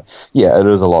well. So, yeah, it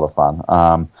is a lot of fun.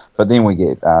 But then we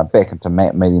get back into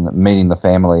Matt meeting the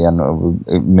family, and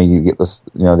you get this,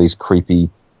 you know, these creepy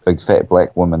big fat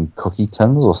black woman cookie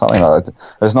tins or something like that.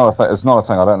 It's not a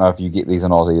thing. I don't know if you get these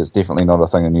in Aussie. It's definitely not a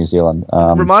thing in New Zealand.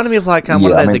 It reminded me of like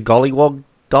what are they, the Gollywog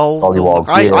dolls?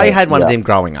 I had one of them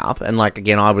growing up, and like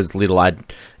again, I was little. Like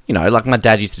my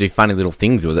dad used to do funny little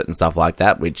things with it and stuff like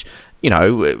that, which, you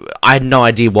know, I had no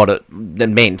idea what it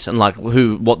meant and like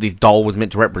what this doll was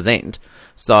meant to represent.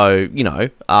 So, you know,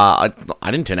 I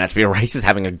didn't turn out to be a racist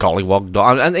having a gollywog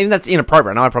doll. And even that's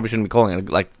inappropriate. I know I probably shouldn't be calling it,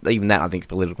 like, even that I think is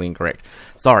politically incorrect.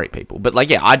 Sorry, people. But, like,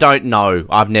 yeah, I don't know.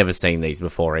 I've never seen these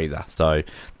before either. So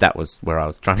that was where I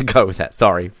was trying to go with that.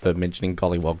 Sorry for mentioning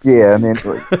gollywogs. Yeah, and then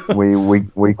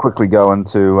we quickly go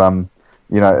into,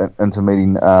 into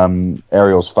meeting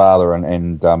Ariel's father,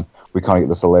 and we kind of get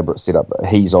this elaborate setup that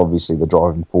he's obviously the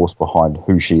driving force behind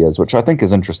who she is, which I think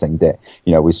is interesting that,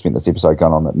 you know, we spent this episode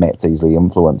going on that Matt's easily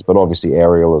influenced, but obviously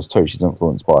Ariel is too. She's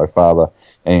influenced by her father,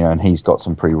 and he's got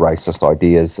some pretty racist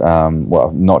ideas.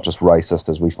 Well, not just racist,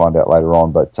 as we find out later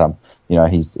on, but,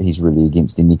 he's really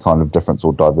against any kind of difference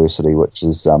or diversity, which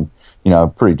is,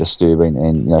 pretty disturbing,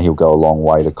 and, he'll go a long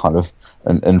way to kind of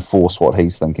enforce what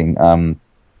he's thinking.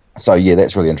 So, yeah,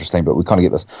 that's really interesting, but we kind of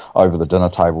get this over the dinner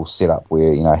table setup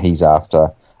where, he's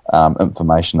after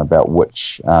information about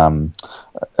which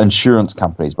insurance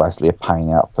companies basically are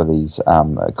paying out for these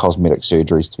cosmetic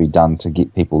surgeries to be done to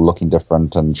get people looking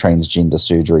different, and transgender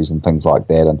surgeries and things like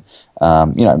that. And,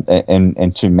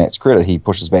 and to Matt's credit, he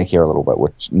pushes back here a little bit,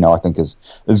 which, I think is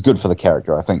good for the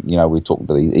character. I think, we talked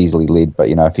that he's easily led, but,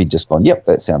 if he'd just gone, yep,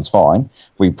 that sounds fine,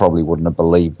 we probably wouldn't have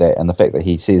believed that. And the fact that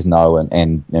he says no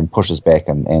and pushes back,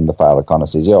 and the father kind of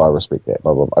says, yeah, I respect that,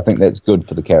 blah, blah, blah. I think that's good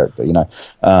for the character,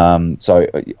 So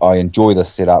I enjoy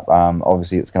this setup.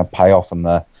 Obviously, it's going to pay off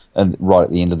right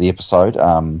at the end of the episode.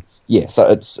 So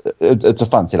it's a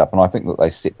fun setup, and I think that they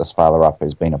set this father up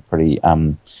as being a pretty,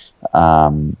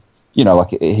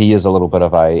 he is a little bit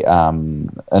of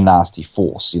a nasty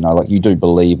force. Like you do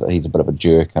believe that he's a bit of a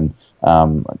jerk, and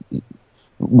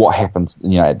what happens,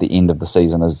 at the end of the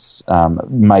season is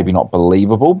maybe not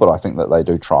believable, but I think that they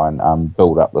do try and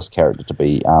build up this character to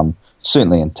be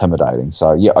certainly intimidating.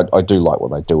 So, yeah, I do like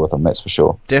what they do with him, that's for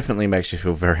sure. Definitely makes you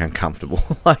feel very uncomfortable.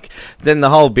 Like, then the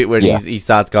whole bit where he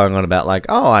starts going on about, like,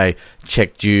 oh, I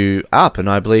checked you up, and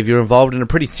I believe you're involved in a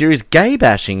pretty serious gay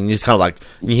bashing, and you just kind of like,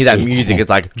 you hear that music,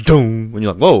 it's like, doom, and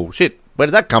you're like, whoa, shit, where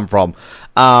did that come from?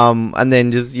 And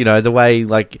then just, the way,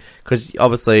 like, because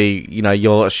obviously,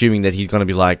 you're assuming that he's going to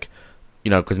be like,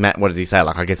 because Matt, what did he say?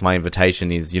 Like, I guess my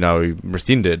invitation is,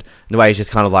 rescinded. And the way he's just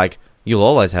kind of like, you'll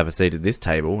always have a seat at this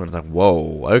table. And it's like,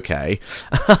 whoa, okay.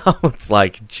 It's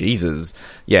like, Jesus.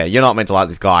 Yeah, you're not meant to like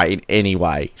this guy in any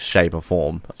way, shape, or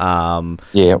form.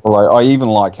 Yeah, well, I even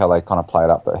like how they kind of play it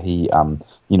up that he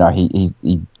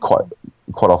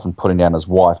quite often putting down his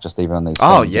wife, just even in these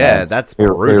scenes. Oh, yeah, that's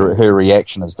brutal. Her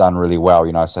reaction is done really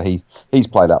well, so he's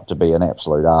played up to be an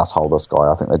absolute asshole, this guy.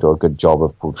 I think they do a good job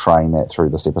of portraying that through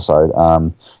this episode.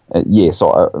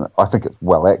 So I think it's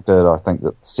well acted. I think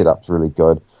that the setup's really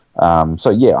good. I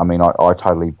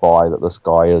totally buy that this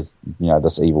guy is,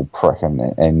 this evil prick,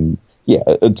 and yeah,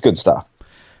 it's good stuff.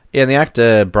 Yeah, and the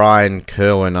actor Brian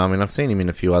Kerwin, I mean, I've seen him in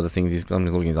a few other things. I'm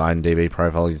just looking at his IMDb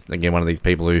profile. He's, again, one of these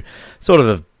people who sort of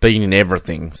have been in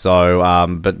everything. So,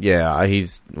 but yeah,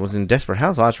 was in Desperate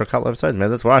Housewives for a couple of episodes, man.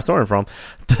 That's where I saw him from.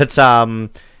 But,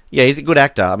 yeah, he's a good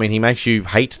actor. I mean, he makes you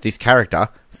hate this character.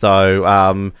 So,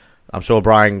 I'm sure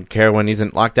Brian Kerwin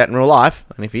isn't like that in real life.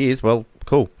 And if he is, well,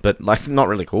 cool. But, like, not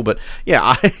really cool. But,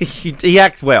 yeah, he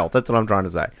acts well. That's what I'm trying to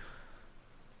say.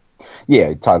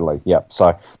 Yeah, totally. Yeah.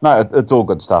 So no, it's all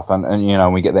good stuff, and you know,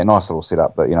 we get that nice little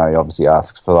setup that, you know, he obviously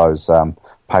asks for those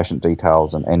patient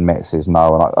details, and Matt says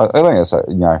no, and I think it's a,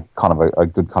 you know, kind of a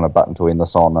good kind of button to end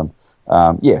this on, and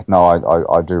yeah, no,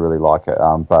 I do really like it,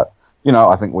 but you know,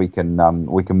 I think we can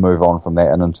move on from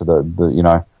that and into the you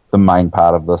know, the main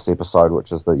part of this episode,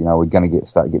 which is that, you know, we're going to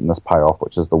start getting this payoff,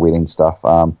 which is the wedding stuff,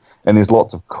 and there's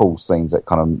lots of cool scenes that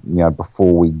kind of, you know,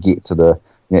 before we get to the,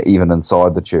 you know, even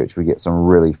inside the church, we get some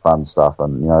really fun stuff.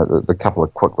 And, you know, the couple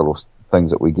of quick little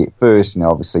things that we get first, you know,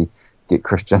 obviously get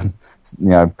Christian,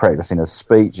 you know, practicing his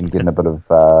speech and getting a bit of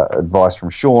advice from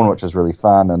Sean, which is really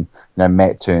fun. And, you know,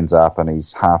 Matt turns up and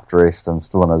he's half dressed and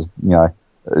still in his, you know,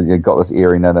 got this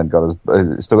earring in and got his,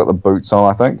 still got the boots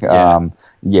on, I think.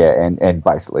 Yeah. And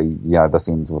basically, you know, this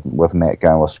ends with Matt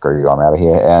going, well, screw you, I'm out of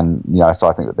here. And, you know, so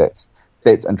I think that's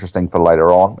interesting for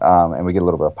later on. And we get a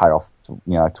little bit of payoff,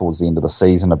 you know, towards the end of the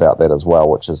season about that as well,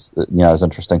 which is, you know, is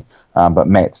interesting. But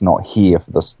Matt's not here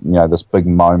for this, you know, this big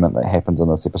moment that happens in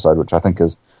this episode, which I think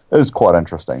is quite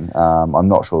interesting. I'm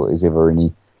not sure that there's ever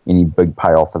any big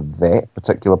payoff of that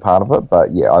particular part of it,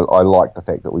 but yeah, I like the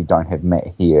fact that we don't have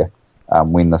Matt here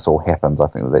when this all happens. I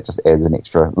think that just adds an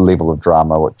extra level of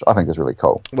drama, which I think is really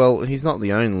cool. Well, he's not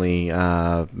the only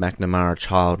McNamara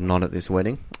child not at this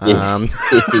wedding. Yeah.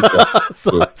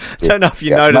 So, yes. Don't know if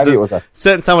you noticed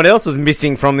someone else was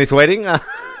missing from this wedding.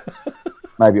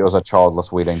 Maybe it was a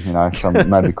childless wedding, you know,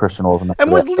 maybe Christian Orban.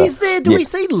 And was Liz there? Do we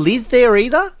see Liz there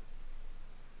either?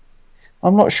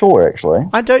 I'm not sure, actually.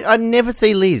 I never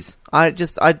see Liz.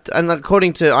 And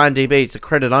according to IMDb, it's a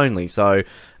credit only. So,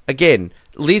 again,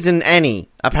 Liz and Annie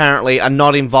apparently are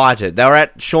not invited. They were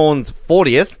at Sean's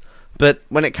 40th, but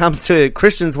when it comes to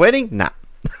Christian's wedding, nah.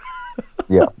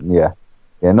 Yeah,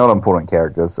 not important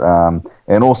characters.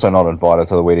 And also not invited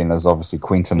to the wedding is obviously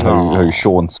Quentin, who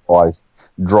Sean spies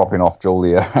dropping off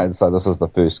Julia. And so this is the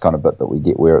first kind of bit that we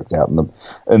get where it's out in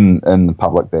the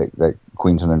public that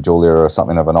Quentin and Julia are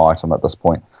something of an item at this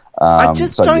point. I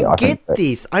just don't get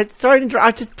this. I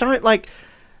just don't like.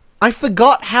 I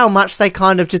forgot how much they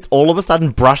kind of just all of a sudden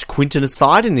brush Quentin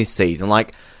aside in this season.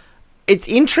 Like, it's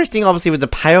interesting, obviously, with the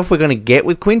payoff we're going to get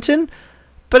with Quentin,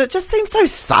 but it just seems so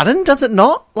sudden, does it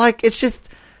not? Like, it's just...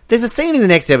 There's a scene in the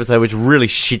next episode which really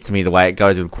shits me the way it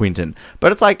goes with Quentin.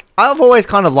 But it's like, I've always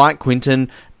kind of liked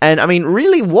Quentin, and, I mean,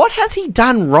 really, what has he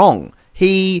done wrong?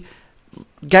 He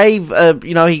gave,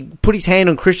 he put his hand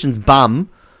on Christian's bum.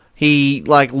 He,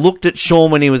 like, looked at Sean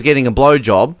when he was getting a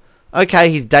blowjob. Okay,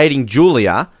 he's dating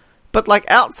Julia. But, like,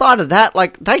 outside of that,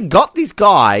 like, they got this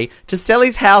guy to sell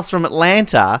his house from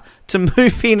Atlanta to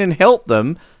move in and help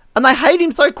them, and they hate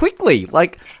him so quickly.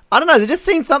 Like, I don't know, there just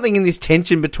seems something in this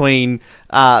tension between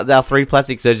our three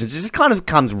plastic surgeons. It just kind of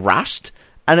comes rushed,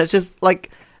 and it's just, like,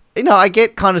 you know, I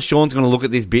get kind of Sean's going to look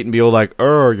at this bit and be all like,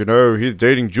 oh, you know, he's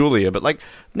dating Julia. But, like,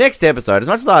 next episode, as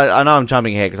much as I know I'm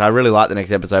jumping ahead because I really like the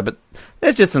next episode, but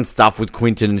there's just some stuff with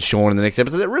Quentin and Sean in the next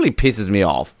episode that really pisses me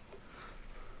off.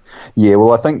 Yeah,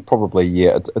 well, I think probably,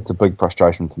 it's a big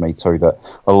frustration for me too that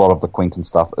a lot of the Quentin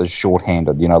stuff is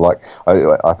shorthanded. You know, like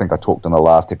I think I talked in the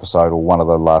last episode or one of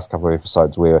the last couple of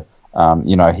episodes where,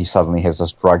 you know, he suddenly has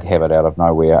this drug habit out of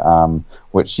nowhere,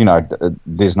 which, you know,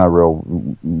 there's no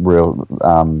real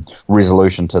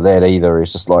resolution to that either.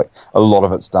 It's just like a lot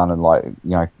of it's done in, like,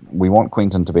 you know, we want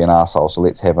Quentin to be an arsehole, so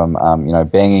let's have him, you know,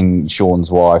 banging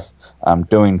Sean's wife,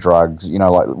 doing drugs, you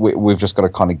know, like we've just got to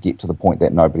kind of get to the point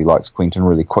that nobody likes Quentin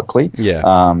really quickly. Yeah.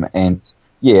 I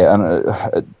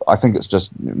think it's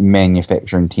just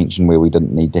manufacturing tension where we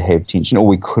didn't need to have tension, or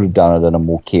we could have done it in a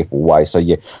more careful way. So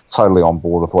yeah, totally on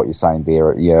board with what you're saying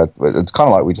there. Yeah, it's kind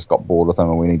of like we just got bored with him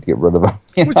and we need to get rid of him.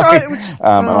 I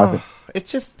think,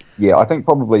 it's just... Yeah, I think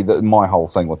probably my whole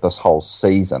thing with this whole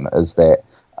season is that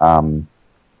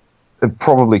it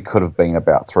probably could have been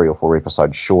about 3 or 4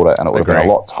 episodes shorter, and it would have been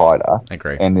a lot tighter.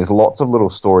 Agree. And there's lots of little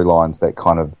storylines that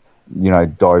kind of, we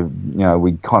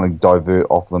kind of divert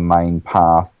off the main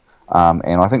path. And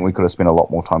I think we could have spent a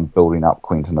lot more time building up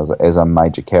Quentin as a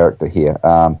major character here.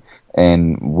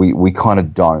 And we kind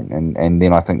of don't. And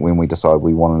then I think when we decide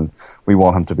we want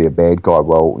him to be a bad guy,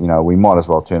 well, you know, we might as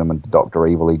well turn him into Dr.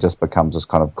 Evil. He just becomes this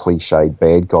kind of cliched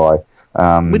bad guy.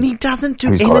 When he doesn't do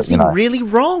anything really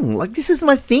wrong. Like, this is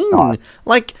my thing. No.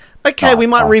 Like, okay, we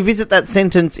might revisit that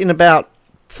sentence in about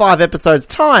 5 episodes'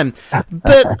 time.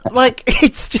 But, like,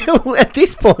 it's still, at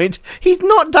this point, he's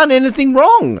not done anything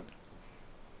wrong.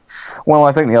 Well,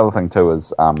 I think the other thing, too,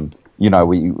 is, you know,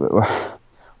 we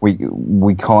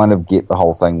kind of get the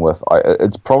whole thing with...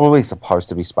 it's probably supposed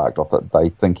to be sparked off that they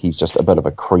think he's just a bit of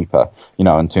a creeper, you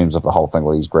know, in terms of the whole thing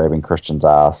where he's grabbing Christian's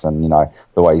ass and, you know,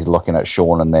 the way he's looking at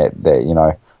Sean and that you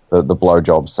know, the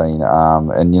blowjob scene.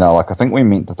 And, you know, like, I think we're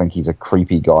meant to think he's a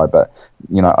creepy guy, but,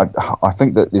 you know, I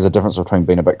think that there's a difference between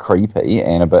being a bit creepy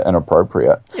and a bit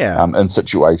inappropriate. Yeah. In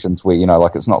situations where, you know,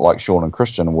 like, it's not like Sean and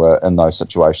Christian were in those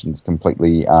situations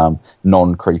completely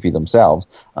non-creepy themselves.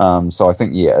 So I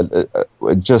think, yeah,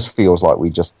 it just feels like we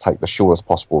just take the shortest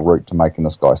possible route to making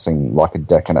this guy seem like a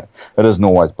dick, and it isn't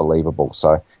always believable.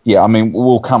 So, yeah, I mean,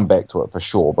 we'll come back to it for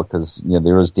sure, because, you know,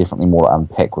 there is definitely more to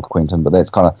unpack with Quentin, but that's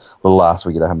kind of the last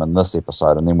we get of him in this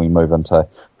episode, and then we move into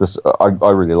this. I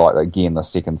really like, again, the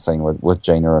second scene with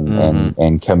Gina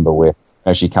and Kimber, where, you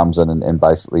know, she comes in and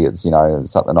basically it's, you know,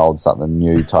 something old, something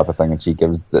new type of thing, and she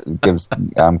gives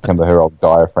Kimber her old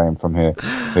diaphragm from her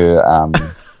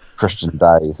Christian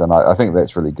days, and I think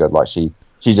that's really good. Like, she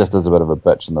just is a bit of a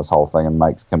bitch in this whole thing and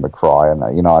makes Kimber cry,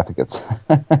 and, you know, I think it's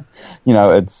you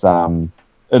know,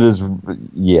 it is,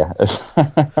 yeah.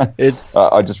 It's.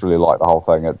 I just really like the whole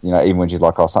thing. It's, you know, even when she's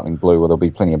like, "Oh, something blue," well, there'll be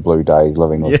plenty of blue days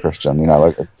living with Christian. You know,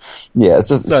 like, yeah, it's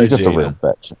just she's just a real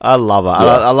bitch. I love her.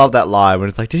 Yeah. I love that line when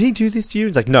it's like, "Did he do this to you?"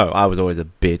 It's like, "No, I was always a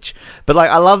bitch." But, like,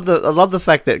 I love the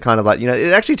fact that kind of, like, you know,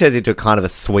 it actually turns into a kind of a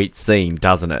sweet scene,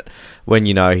 doesn't it? When,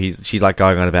 you know, she's like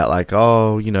going on about, like,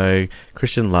 "Oh, you know,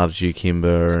 Christian loves you,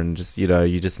 Kimber, and just, you know,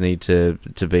 you just need to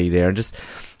be there," and just.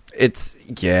 It's,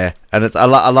 yeah, and it's, I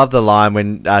love the line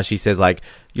when she says, like,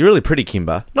 "You're really pretty,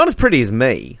 Kimber. Not as pretty as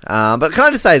me." But can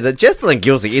I just say that Jessalyn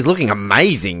Gilsey is looking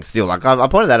amazing still. Like, I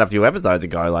pointed that out a few episodes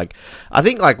ago. Like, I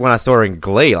think, like, when I saw her in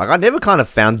Glee, like, I never kind of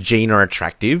found Gina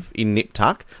attractive in Nip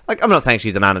Tuck. Like, I'm not saying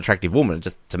she's an unattractive woman.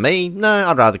 Just, to me, no,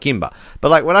 I'd rather Kimber.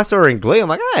 But, like, when I saw her in Glee, I'm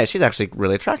like, hey, she's actually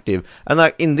really attractive. And,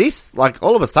 like, in this, like,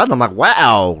 all of a sudden, I'm like,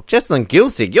 wow, Jessalyn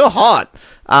Gilsey, you're hot.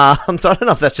 So I don't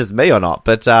know if that's just me or not,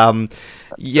 but,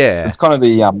 yeah. It's kind of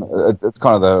the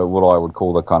what I would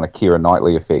call the kind of Keira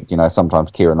Knightley effect. You know, sometimes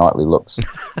Keira Knightley looks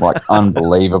like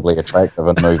unbelievably attractive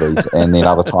in movies, and then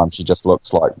other times she just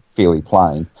looks like fairly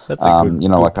plain. That's a good, you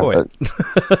know, good point.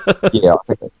 Yeah, I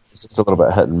think it's just a little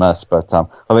bit hit and miss, but I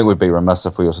think we'd be remiss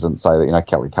if we also didn't say that, you know,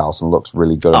 Kelly Carlson looks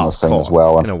really good in the scene as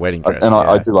well, and in a wedding dress. And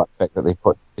I do like the fact that they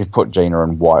put Gina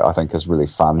in white. I think is really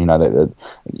fun. You know,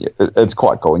 it's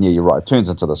quite cool. And yeah, you're right. It turns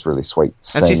into this really sweet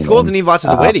scene. And she scores an invite to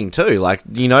the wedding too. Like,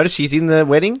 you notice she's in the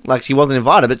wedding. Like, she wasn't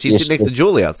invited, but she's sitting next to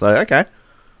Julia. So okay.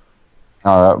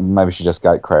 Maybe she just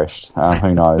gate crashed.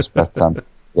 Who knows? But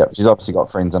yeah, she's obviously got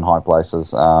friends in high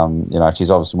places. You know, she's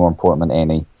obviously more important than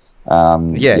Annie.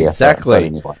 Yeah, exactly.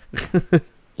 But anyway.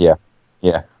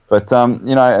 yeah. But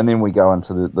you know, and then we go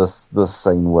into this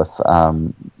scene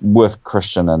with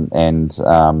Christian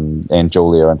and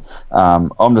Julia, and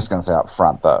I'm just going to say up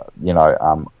front that, you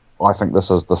know, I think this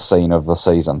is the scene of the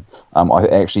season. I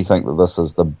actually think that this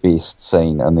is the best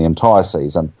scene in the entire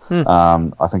season.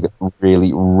 I think it's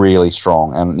really, really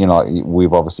strong. And, you know,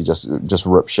 we've obviously just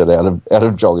ripped shit out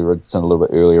of Jolie Richardson a little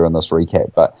bit earlier in this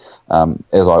recap. But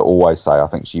as I always say, I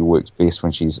think she works best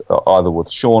when she's either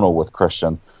with Sean or with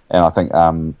Christian. And I think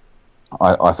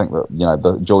I think that, you know,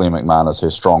 the Julia McMahon is her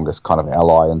strongest kind of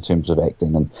ally in terms of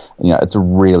acting, and, you know, it's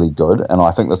really good. And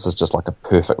I think this is just like a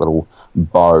perfect little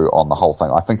bow on the whole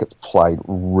thing. I think it's played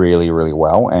really, really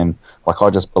well, and, like, I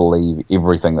just believe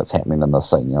everything that's happening in this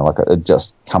scene. You know, like, it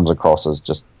just comes across as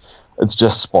just, it's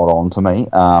just spot on to me.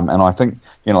 And I think,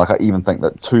 you know, like, I even think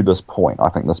that to this point, I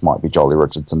think this might be Jolie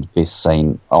Richardson's best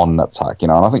scene on Nip Tuck, you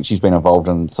know, and I think she's been involved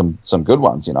in some good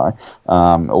ones, you know,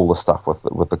 all the stuff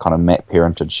with the kind of Matt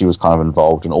parentage. She was kind of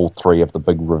involved in all three of the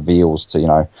big reveals to, you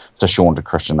know, to Sean, to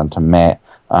Christian, and to Matt.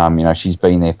 You know, she's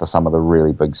been there for some of the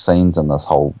really big scenes in this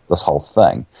whole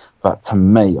thing. But to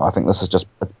me, I think this is just,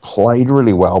 it's played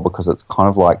really well because it's kind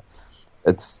of like,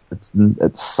 it's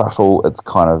subtle, it's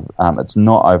kind of it's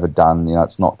not overdone, you know,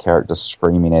 it's not characters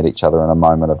screaming at each other in a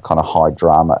moment of kind of high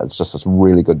drama. It's just this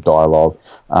really good dialogue,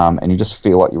 and you just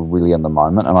feel like you're really in the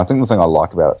moment. And I think the thing I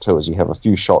like about it too is you have a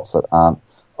few shots that aren't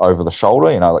over the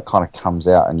shoulder, you know, that kind of comes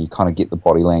out, and you kind of get the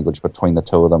body language between the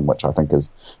two of them, which I think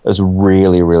is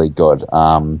really, really good.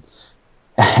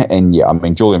 And yeah, I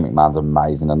mean, Julia McMahon's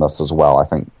amazing in this as well. I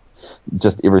think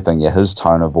just everything, yeah, his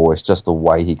tone of voice, just the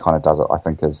way he kind of does it, I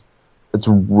think it's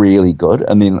really good.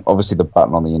 And then obviously the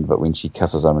button on the end of it when she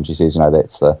kisses him and she says, you know,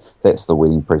 that's the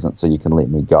wedding present, so you can let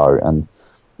me go. And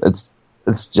it's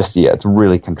just, yeah, it's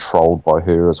really controlled by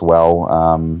her as well.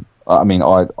 I mean,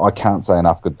 I can't say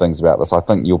enough good things about this. I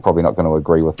think you're probably not going to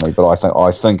agree with me, but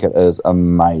I think it is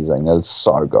amazing. It is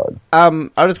so good.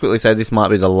 I'll just quickly say this might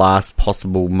be the last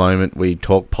possible moment we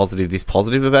talk this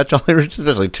positive about Jolly Rich,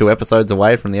 especially 2 episodes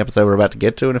away from the episode we're about to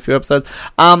get to in a few episodes.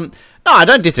 No, I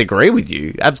don't disagree with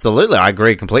you. Absolutely, I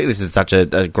agree completely. This is such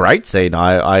a great scene.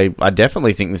 I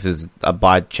definitely think this is,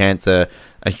 by chance, a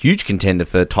huge contender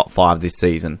for top 5 this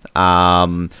season.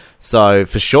 So,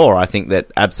 for sure, I think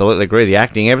that absolutely agree. The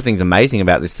acting, everything's amazing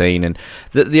about this scene. And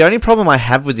the only problem I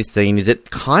have with this scene is it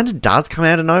kind of does come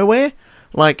out of nowhere.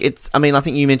 Like, I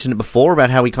think you mentioned it before about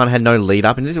how we kind of had no lead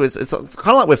up. And this it's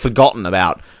kind of like we've forgotten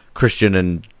about Christian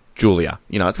and Julia.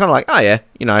 It's kind of like, oh yeah,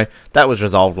 that was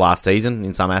resolved last season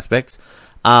in some aspects.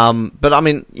 But I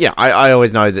mean, yeah, I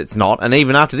always know that it's not. And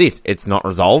even after this, it's not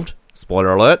resolved.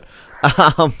 Spoiler alert.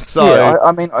 I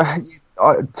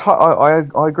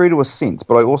agree to a sense,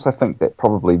 but I also think that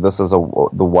probably this is the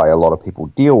way a lot of people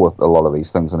deal with a lot of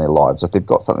these things in their lives. If they've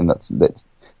got something that's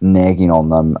nagging on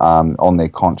them, on their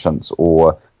conscience,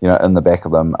 or in the back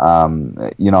of them, I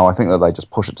think that they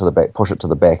just push it to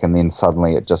the back, and then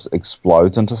suddenly it just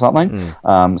explodes into something.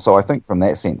 So I think from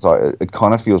that sense, it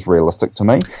kind of feels realistic to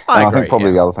me. I think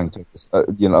probably the other thing too, is,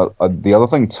 the other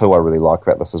thing too I really like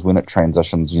about this is when it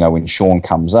transitions. When Sean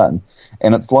comes in,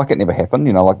 and it's like it never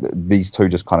happened. Like these two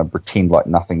just kind of pretend like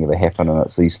nothing ever happened, and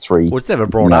it's these three. Well, it's never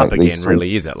brought up again,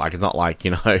 really, is it? Like it's not like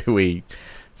we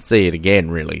see it again,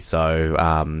 really. So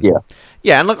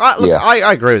yeah, and look,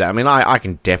 I agree with that. I mean, I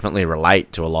can definitely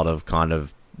relate to a lot of kind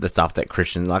of the stuff that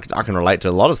Christian, like, I can relate to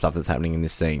a lot of stuff that's happening in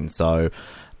this scene. So,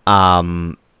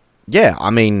 yeah, I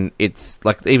mean, it's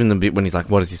like, even the bit when he's like,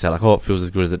 what does he say? Like, oh, it feels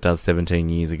as good as it does 17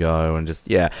 years ago. And just,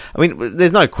 yeah, I mean,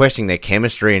 there's no questioning their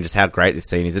chemistry and just how great this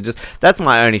scene is. That's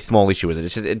my only small issue with it.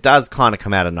 It's just, it does kind of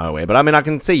come out of nowhere. But I mean, I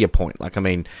can see your point. Like, I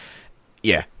mean,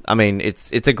 yeah, I mean,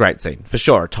 it's a great scene. For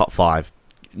sure, a top 5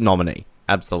 nominee.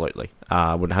 Absolutely.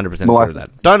 Would 100% agree with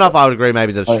that. Don't know if I would agree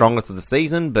maybe the strongest of the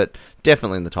season, but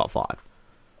definitely in the top 5.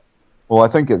 Well, I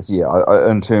think it's,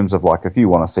 in terms of, like, if you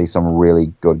want to see some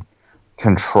really good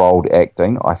controlled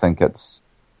acting, I think it's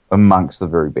amongst the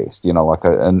very best, like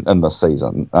in the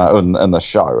season, in the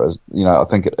show. I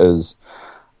think it is,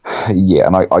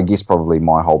 and I guess probably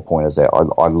my whole point is that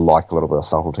I like a little bit of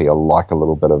subtlety, I like a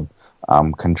little bit of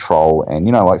control, and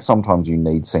like sometimes you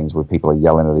need scenes where people are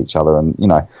yelling at each other, and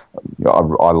I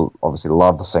obviously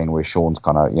love the scene where Sean's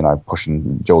kind of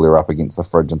pushing Julia up against the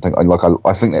fridge and things like.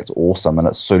 I think that's awesome and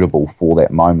it's suitable for that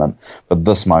moment, but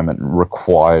this moment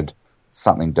required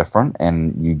something different,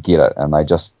 and you get it, and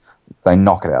they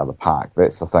knock it out of the park.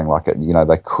 That's the thing. Like,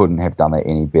 they couldn't have done it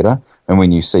any better. And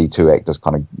when you see 2 actors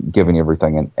kind of giving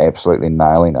everything and absolutely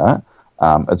nailing it,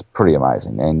 it's pretty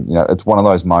amazing. And it's one of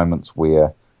those moments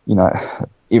where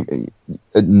it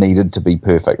needed to be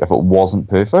perfect. If it wasn't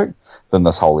perfect, then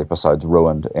this whole episode's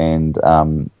ruined. And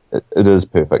it is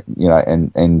perfect,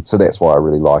 and so that's why I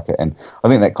really like it. And I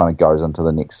think that kind of goes into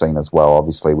the next scene as well.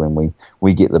 Obviously, when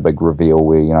we get the big reveal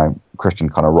where Christian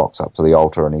kind of rocks up to the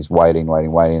altar and he's waiting,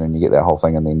 and you get that whole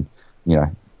thing, and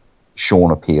then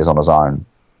Sean appears on his own,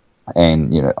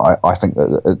 and I think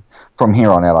that from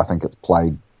here on out, I think it's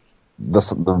played.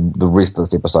 The rest of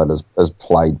this episode is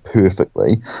played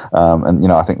perfectly,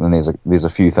 and I think then there's a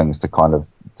few things to kind of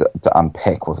to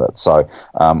unpack with it. So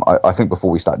I think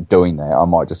before we start doing that,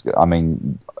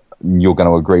 you're going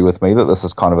to agree with me that this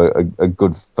is kind of a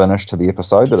good finish to the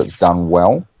episode, that it's done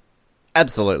well.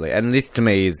 Absolutely, and this to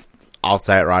me is, I'll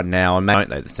say it right now, and don't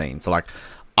know the scene. So like,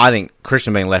 I think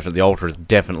Christian being left at the altar is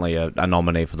definitely a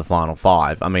nominee for the final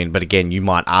 5. I mean, but again, you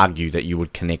might argue that you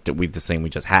would connect it with the scene we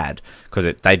just had,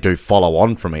 because they do follow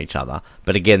on from each other.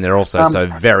 But again, they're also so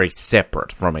very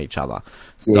separate from each other.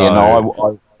 So, yeah,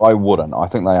 no, I wouldn't. I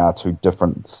think they are 2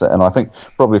 different, and I think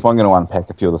probably if I'm going to unpack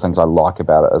a few of the things I like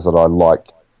about it, is that I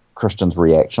like Christian's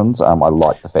reactions. I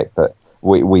like the fact that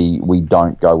we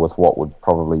don't go with what would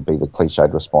probably be the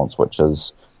cliched response, which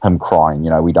is him crying.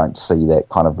 We don't see that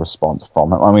kind of response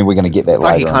from him. I mean, we're going to get that later.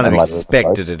 Like he kind of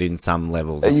expected it in some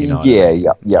levels. If you know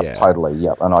totally,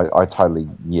 and I totally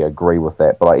agree with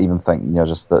that. But I even think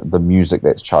just the music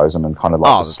that's chosen, and kind of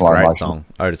like the slow motion song,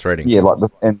 Otis Redding. Yeah,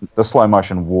 like the slow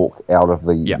motion walk out of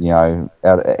the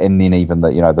out, and then even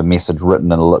the message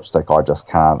written in lipstick, I just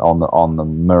can't, on the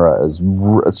mirror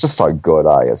it's just so good.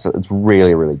 It's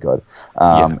really, really good.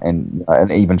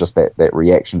 And even just that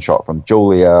reaction shot from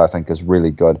Julia, I think, is really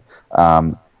good.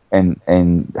 and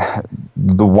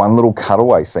the one little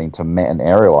cutaway scene to Matt and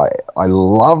Ariel, I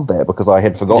love that because I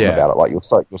had forgotten about it. Like you're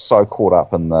so caught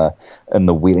up in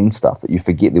the wedding stuff that you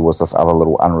forget there was this other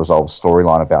little unresolved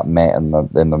storyline about Matt and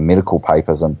the medical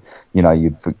papers, and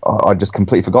I just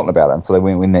completely forgotten about it. And so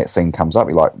when that scene comes up,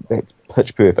 you're like, that's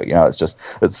pitch perfect.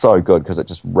 It's so good because it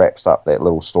just wraps up that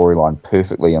little storyline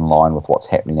perfectly in line with what's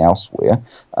happening elsewhere.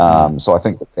 So I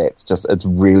think it's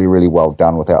really, really well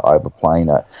done without overplaying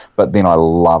it. But then I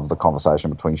love the conversation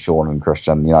between Sean and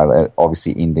Christian,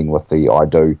 obviously ending with the I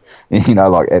do,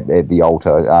 like at the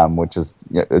altar, which is,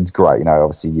 it's great.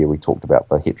 Obviously, we talked about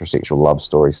the heterosexual love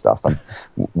story stuff, and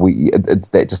it's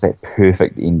that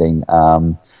perfect ending.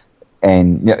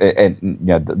 And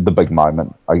the big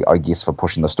moment, I guess, for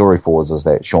pushing the story forwards is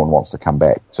that Sean wants to come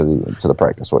back to the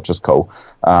practice, which is cool.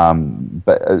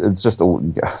 But it's just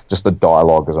the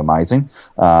dialogue is amazing.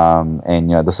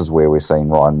 And this is where we're seeing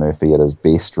Ryan Murphy at his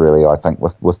best, really. I think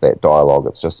with that dialogue,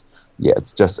 it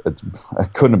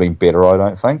couldn't have been better, I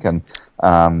don't think. And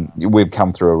we've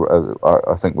come through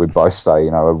I think we'd both say,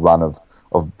 a run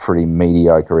of pretty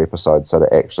mediocre episodes. So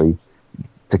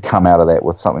to come out of that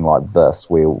with something like this,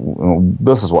 where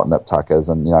this is what Nip Tuck is,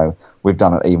 and we've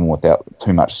done it even without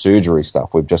too much surgery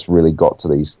stuff. We've just really got to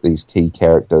these key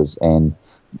characters, and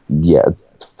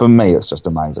for me, it's just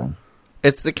amazing.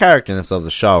 It's the characterness of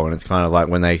the show, and it's kind of like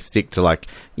when they stick to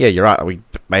you're right, we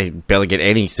may barely get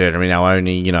any surgery now.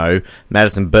 Only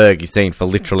Madison Berg is seen for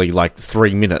literally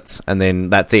 3 minutes, and then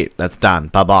that's it. That's done.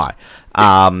 Bye bye.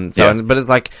 But it's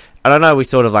like, I don't know, we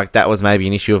sort of that was maybe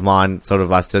an issue of mine, sort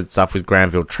of I said stuff with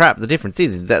Granville Trap. The difference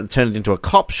is that it turned it into a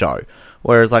cop show,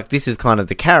 whereas this is kind of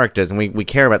the characters, and we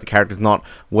care about the characters, not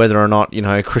whether or not,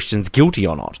 Christian's guilty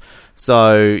or not.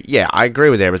 So, yeah, I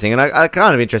agree with everything, and I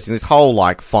kind of interesting, this whole,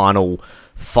 final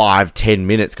 5-10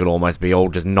 minutes could almost be all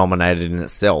just nominated in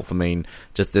itself. I mean,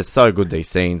 just, they're so good, these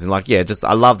scenes, and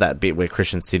I love that bit where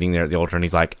Christian's sitting there at the altar, and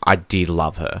he's like, I did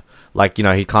love her.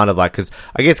 He kind of because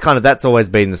I guess kind of that's always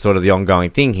been the sort of the ongoing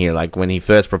thing here. When he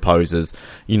first proposes,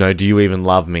 do you even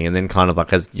love me? And then kind of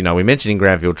as we mentioned in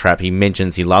Granville Trap, he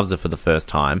mentions he loves her for the first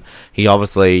time. He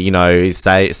obviously,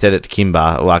 said it to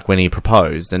Kimber, when he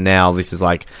proposed. And now this is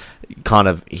kind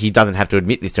of, he doesn't have to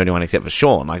admit this to anyone except for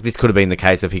Sean. This could have been the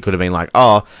case if he could have been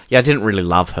oh, yeah, I didn't really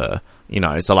love her.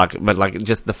 But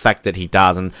just the fact that he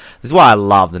does, and this is why I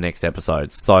love the next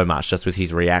episode so much, just with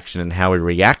his reaction and how he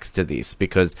reacts to this,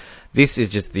 because this is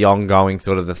just the ongoing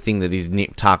sort of the thing that is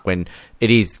Nip Tuck when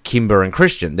it is Kimber and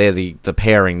Christian. They're the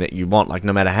pairing that you want,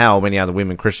 no matter how many other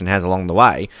women Christian has along the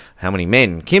way, how many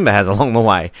men Kimber has along the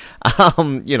way,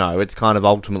 it's kind of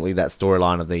ultimately that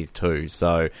storyline of these two.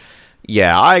 So,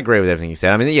 yeah, I agree with everything you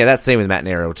said. I mean, yeah, that scene with Matt and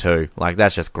Ariel too,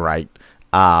 that's just great.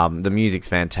 The music's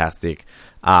fantastic.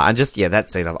 And just, that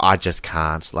scene of, I just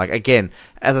can't. Again,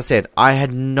 as I said, I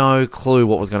had no clue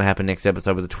what was going to happen next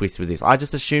episode with a twist with this. I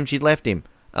just assumed she'd left him.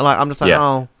 And, I'm just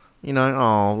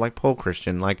poor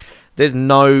Christian. There's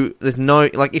no,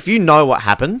 if you know what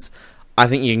happens, I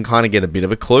think you can kind of get a bit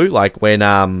of a clue.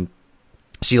 When,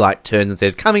 she, turns and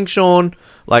says, coming, Sean,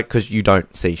 because you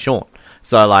don't see Sean.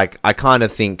 So, I kind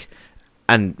of think,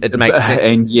 and it makes sense.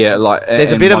 And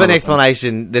there's a bit of an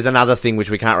explanation. There's another thing which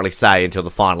we can't really say until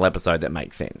the final episode that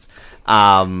makes sense.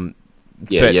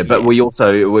 But we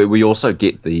also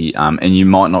get the and you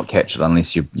might not catch it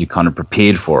unless you kind of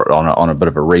prepared for it on a bit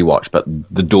of a rewatch. But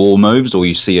the door moves, or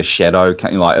you see a shadow,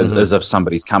 as if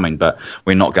somebody's coming. But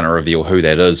we're not going to reveal who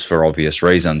that is for obvious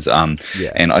reasons. And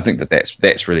I think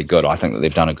that's really good. I think that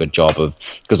they've done a good job of,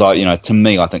 because to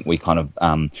me, I think we kind of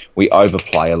we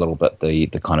overplay a little bit the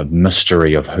kind of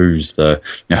mystery of who's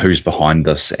behind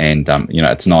this, and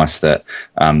it's nice that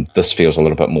this feels a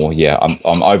little bit more.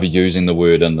 I'm overusing the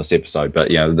word in this episode. But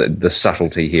the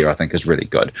subtlety here, I think, is really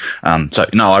good. I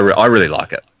really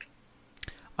like it.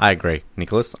 I agree,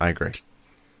 Nicholas. I agree.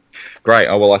 Great.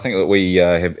 Oh, well, I think that we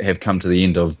have come to the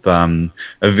end of a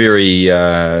very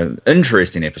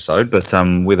interesting episode. But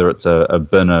whether it's a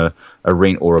bin, a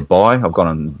rent, or a buy, I've gone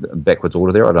in backwards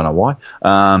order there. I don't know why.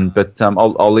 But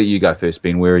I'll let you go first,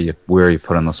 Ben. Where are you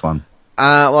putting this one?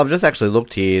 Well, I've just actually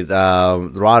looked here.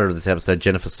 The writer of this episode,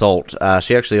 Jennifer Salt,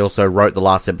 she actually also wrote the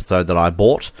last episode that I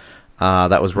bought.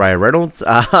 That was Ray Reynolds.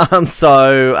 I'm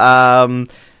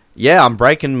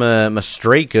breaking my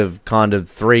streak of kind of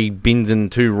 3 bins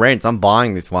and 2 rents. I'm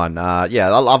buying this one.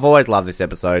 I've always loved this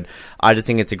episode. I just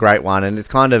think it's a great one, and it's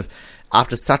kind of,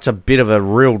 after such a bit of a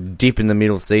real dip in the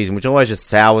middle season, which always just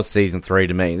sours season 3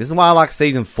 to me. This is why I like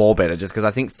season 4 better, just because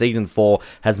I think season 4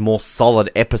 has more solid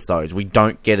episodes. We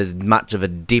don't get as much of a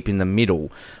dip in the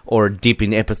middle or a dip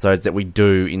in episodes that we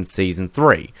do in season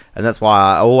 3. And that's why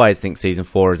I always think season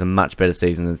 4 is a much better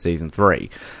season than season 3.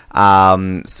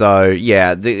 So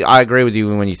yeah, I agree with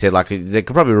you when you said, like, they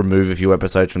could probably remove a few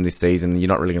episodes from this season. You're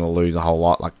not really going to lose a whole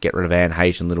lot, like get rid of Anne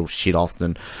Heche and little shit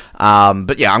Austin.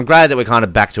 But yeah, I'm glad that we're kind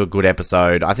of back to a good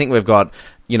episode. I think we've got,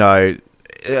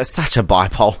 such a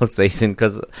bipolar season,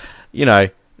 because,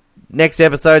 next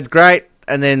episode's great,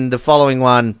 and then the following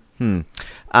one,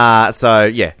 so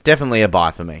yeah, definitely a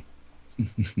buy for me.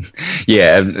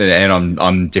 Yeah, and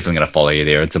I'm definitely going to follow you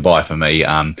there. It's a buy for me.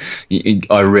 I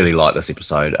really like this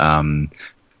episode.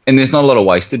 And there's not a lot of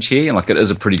wastage here. Like, it is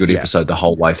a pretty good episode the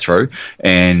whole way through,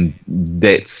 and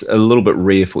that's a little bit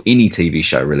rare for any TV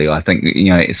show, really. I think,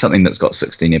 it's something that's got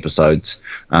 16 episodes.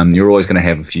 You're always going to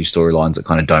have a few storylines that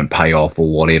kind of don't pay off or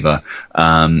whatever.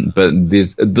 But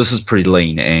this is pretty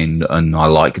lean, and I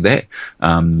like that.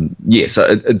 So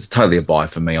it's totally a buy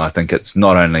for me. I think it's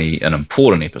not only an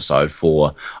important episode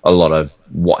for a lot of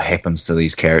what happens to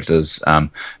these characters,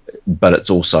 but it's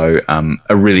also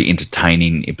a really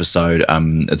entertaining episode.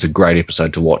 It's a great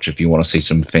episode to watch if you want to see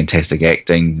some fantastic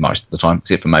acting most of the time,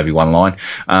 except for maybe one line.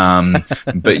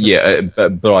 But yeah,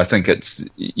 but I think it's,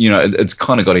 it's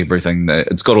kind of got everything.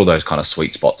 It's got all those kind of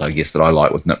sweet spots, I guess, that I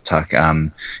like with Nip Tuck.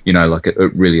 Like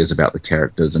it really is about the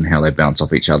characters and how they bounce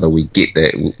off each other. We get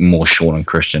that more Sean and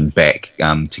Christian back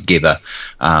together,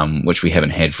 which we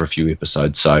haven't had for a few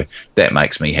episodes. So that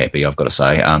makes me happy, I've got to say.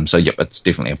 So yep, it's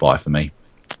definitely a buy for me.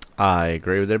 I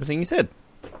agree with everything you said.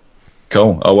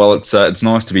 Cool. Oh well, it's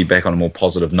nice to be back on a more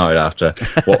positive note after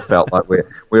what felt like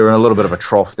we're in a little bit of a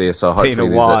trough there. So hopefully,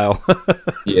 been a while.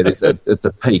 It's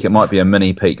a peak. It might be a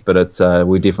mini peak, but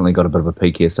we definitely got a bit of a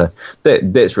peak here. So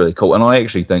that's really cool. And I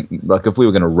actually think, like, if we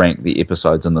were going to rank the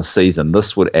episodes in the season,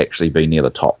 this would actually be near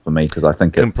the top for me, because I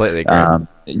think completely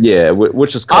agree.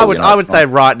 Which is cool. I would say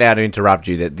right now, to interrupt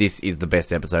you, that this is the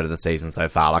best episode of the season so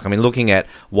far. Like, I mean, looking at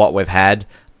what we've had.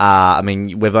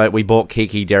 We bought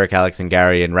Kiki, Derek, Alex, and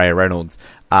Gary, and Ray Reynolds.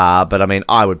 But I mean,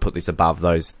 I would put this above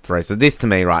those three. So this, to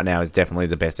me, right now, is definitely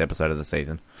the best episode of the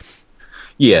season.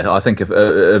 Yeah, I think if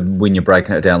when you're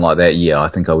breaking it down like that, I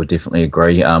think I would definitely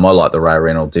agree. I like the Ray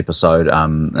Reynolds episode,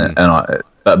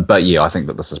 but yeah, I think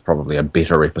that this is probably a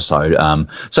better episode.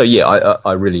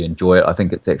 I really enjoy it. I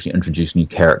think it's actually introduced new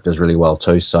characters really well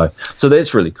too. So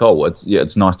that's really cool.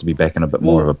 It's nice to be back in a bit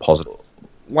more of a positive.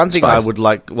 One thing I would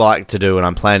like to do, and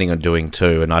I'm planning on doing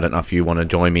too, and I don't know if you want to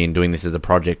join me in doing this as a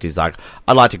project, is like,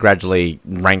 I'd like to gradually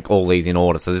rank all these in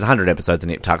order. So there's 100 episodes in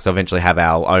Nip Tuck, so eventually have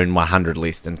our own 100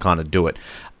 list and kind of do it.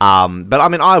 But I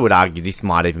mean, I would argue this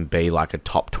might even be like a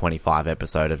top 25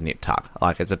 episode of Nip Tuck.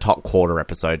 Like, it's a top quarter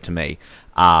episode to me.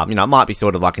 It might be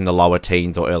sort of like in the lower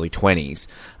teens or early 20s.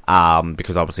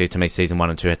 Because obviously, to me, season 1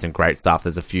 and 2 had some great stuff.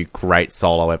 There's a few great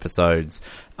solo episodes.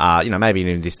 Maybe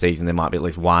in this season there might be at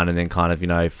least one, and then kind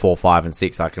of, 4, 5, and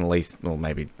 6 I can at least, well,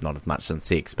 maybe not as much than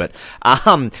 6, but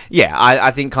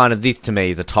I think kind of this to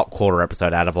me is a top quarter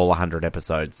episode out of all 100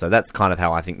 episodes. So that's kind of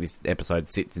how I think this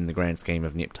episode sits in the grand scheme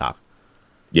of Nip Tuck.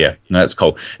 Yeah, no, that's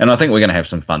cool. And I think we're going to have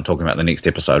some fun talking about the next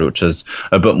episode, which is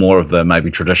a bit more of the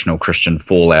maybe traditional Christian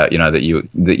fallout, that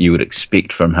you would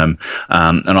expect from him.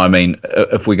 And I mean,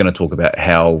 if we're going to talk about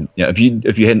how, if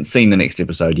you hadn't seen the next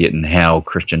episode yet and how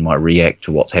Christian might react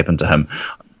to what's happened to him,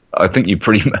 I think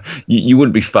you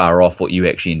wouldn't be far off what you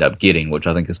actually end up getting, which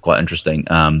I think is quite interesting.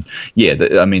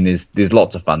 There's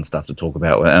lots of fun stuff to talk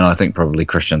about, and I think probably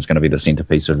Christian's going to be the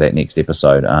centerpiece of that next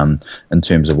episode in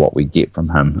terms of what we get from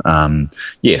him.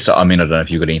 So I mean, I don't know if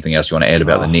you've got anything else you want to add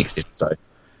about the next episode.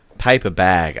 Paper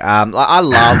bag. I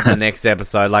love the next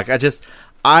episode. Like, I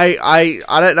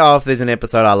don't know if there's an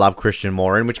episode I love Christian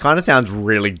more in, which kind of sounds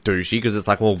really douchey, because it's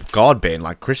like, well, God, Ben,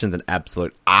 like, Christian's an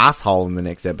absolute asshole in the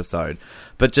next episode.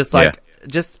 But just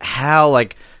just how,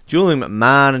 like, Julian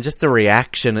McMahon and just the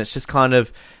reaction, it's just kind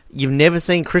of, you've never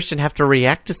seen Christian have to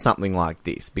react to something like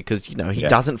this, because, he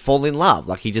doesn't fall in love.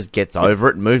 Like, he just gets over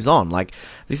it and moves on. Like,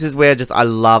 this is where I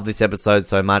love this episode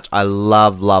so much. I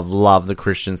love, love, love the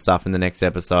Christian stuff in the next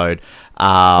episode.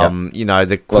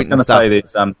 The Quentin stuff.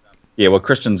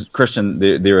 Christian,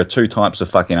 there are two types of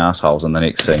fucking assholes in the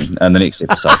next scene, in the next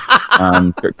episode.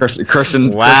 Christian, wow. Christian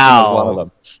is one of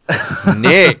them.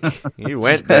 Nick, you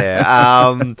went there.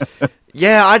 I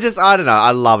don't know.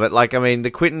 I love it. Like, I mean,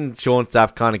 the Quentin Sean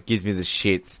stuff kind of gives me the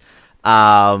shits.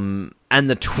 And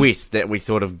the twist that we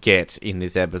sort of get in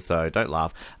this episode. Don't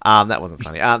laugh. That wasn't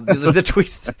funny. The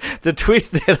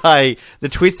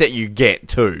twist that you get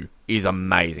too is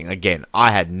amazing. Again,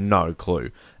 I had no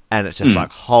clue and it's just like,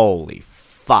 holy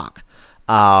fuck.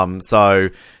 So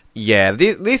yeah,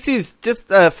 this is just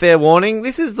a fair warning.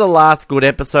 This is the last good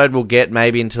episode we'll get,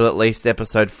 maybe until at least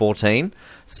episode 14.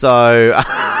 So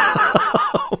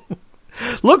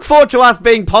look forward to us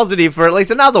being positive for at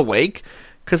least another week,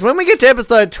 because when we get to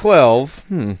episode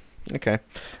 12, okay.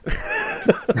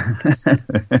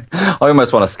 I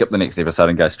almost want to skip the next episode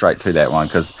and go straight to that one,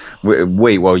 because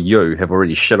you have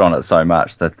already shit on it so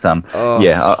much that,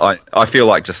 I feel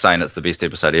like just saying it's the best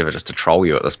episode ever just to troll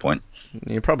you at this point.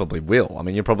 You probably will. I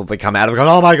mean, you'll probably come out of it going,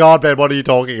 oh my god, Ben, what are you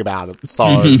talking about? It's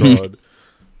so good.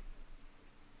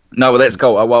 No, well, that's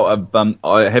cool.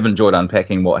 I have enjoyed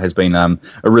unpacking what has been a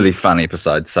really fun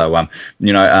episode. So,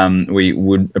 we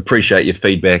would appreciate your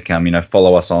feedback.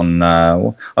 Follow us on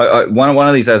one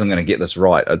of these days. I'm going to get this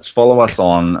right. It's follow us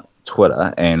on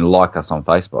Twitter and like us on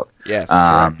Facebook. Yes.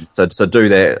 So do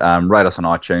that. Rate us on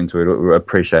iTunes. We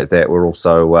appreciate that. We're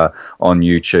also on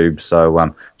YouTube.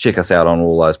 So check us out on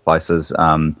all those places.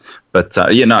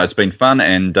 It's been fun.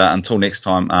 And until next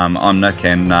time, I'm Nick,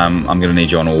 and I'm going to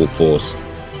need you on all fours.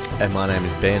 And my name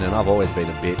is Ben, and I've always been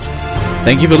a bitch.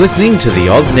 Thank you for listening to the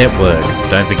Oz Network.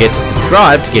 Don't forget to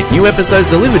subscribe to get new episodes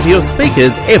delivered to your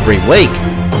speakers every week.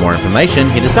 For more information,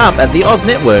 hit us up at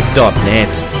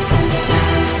theoznetwork.net.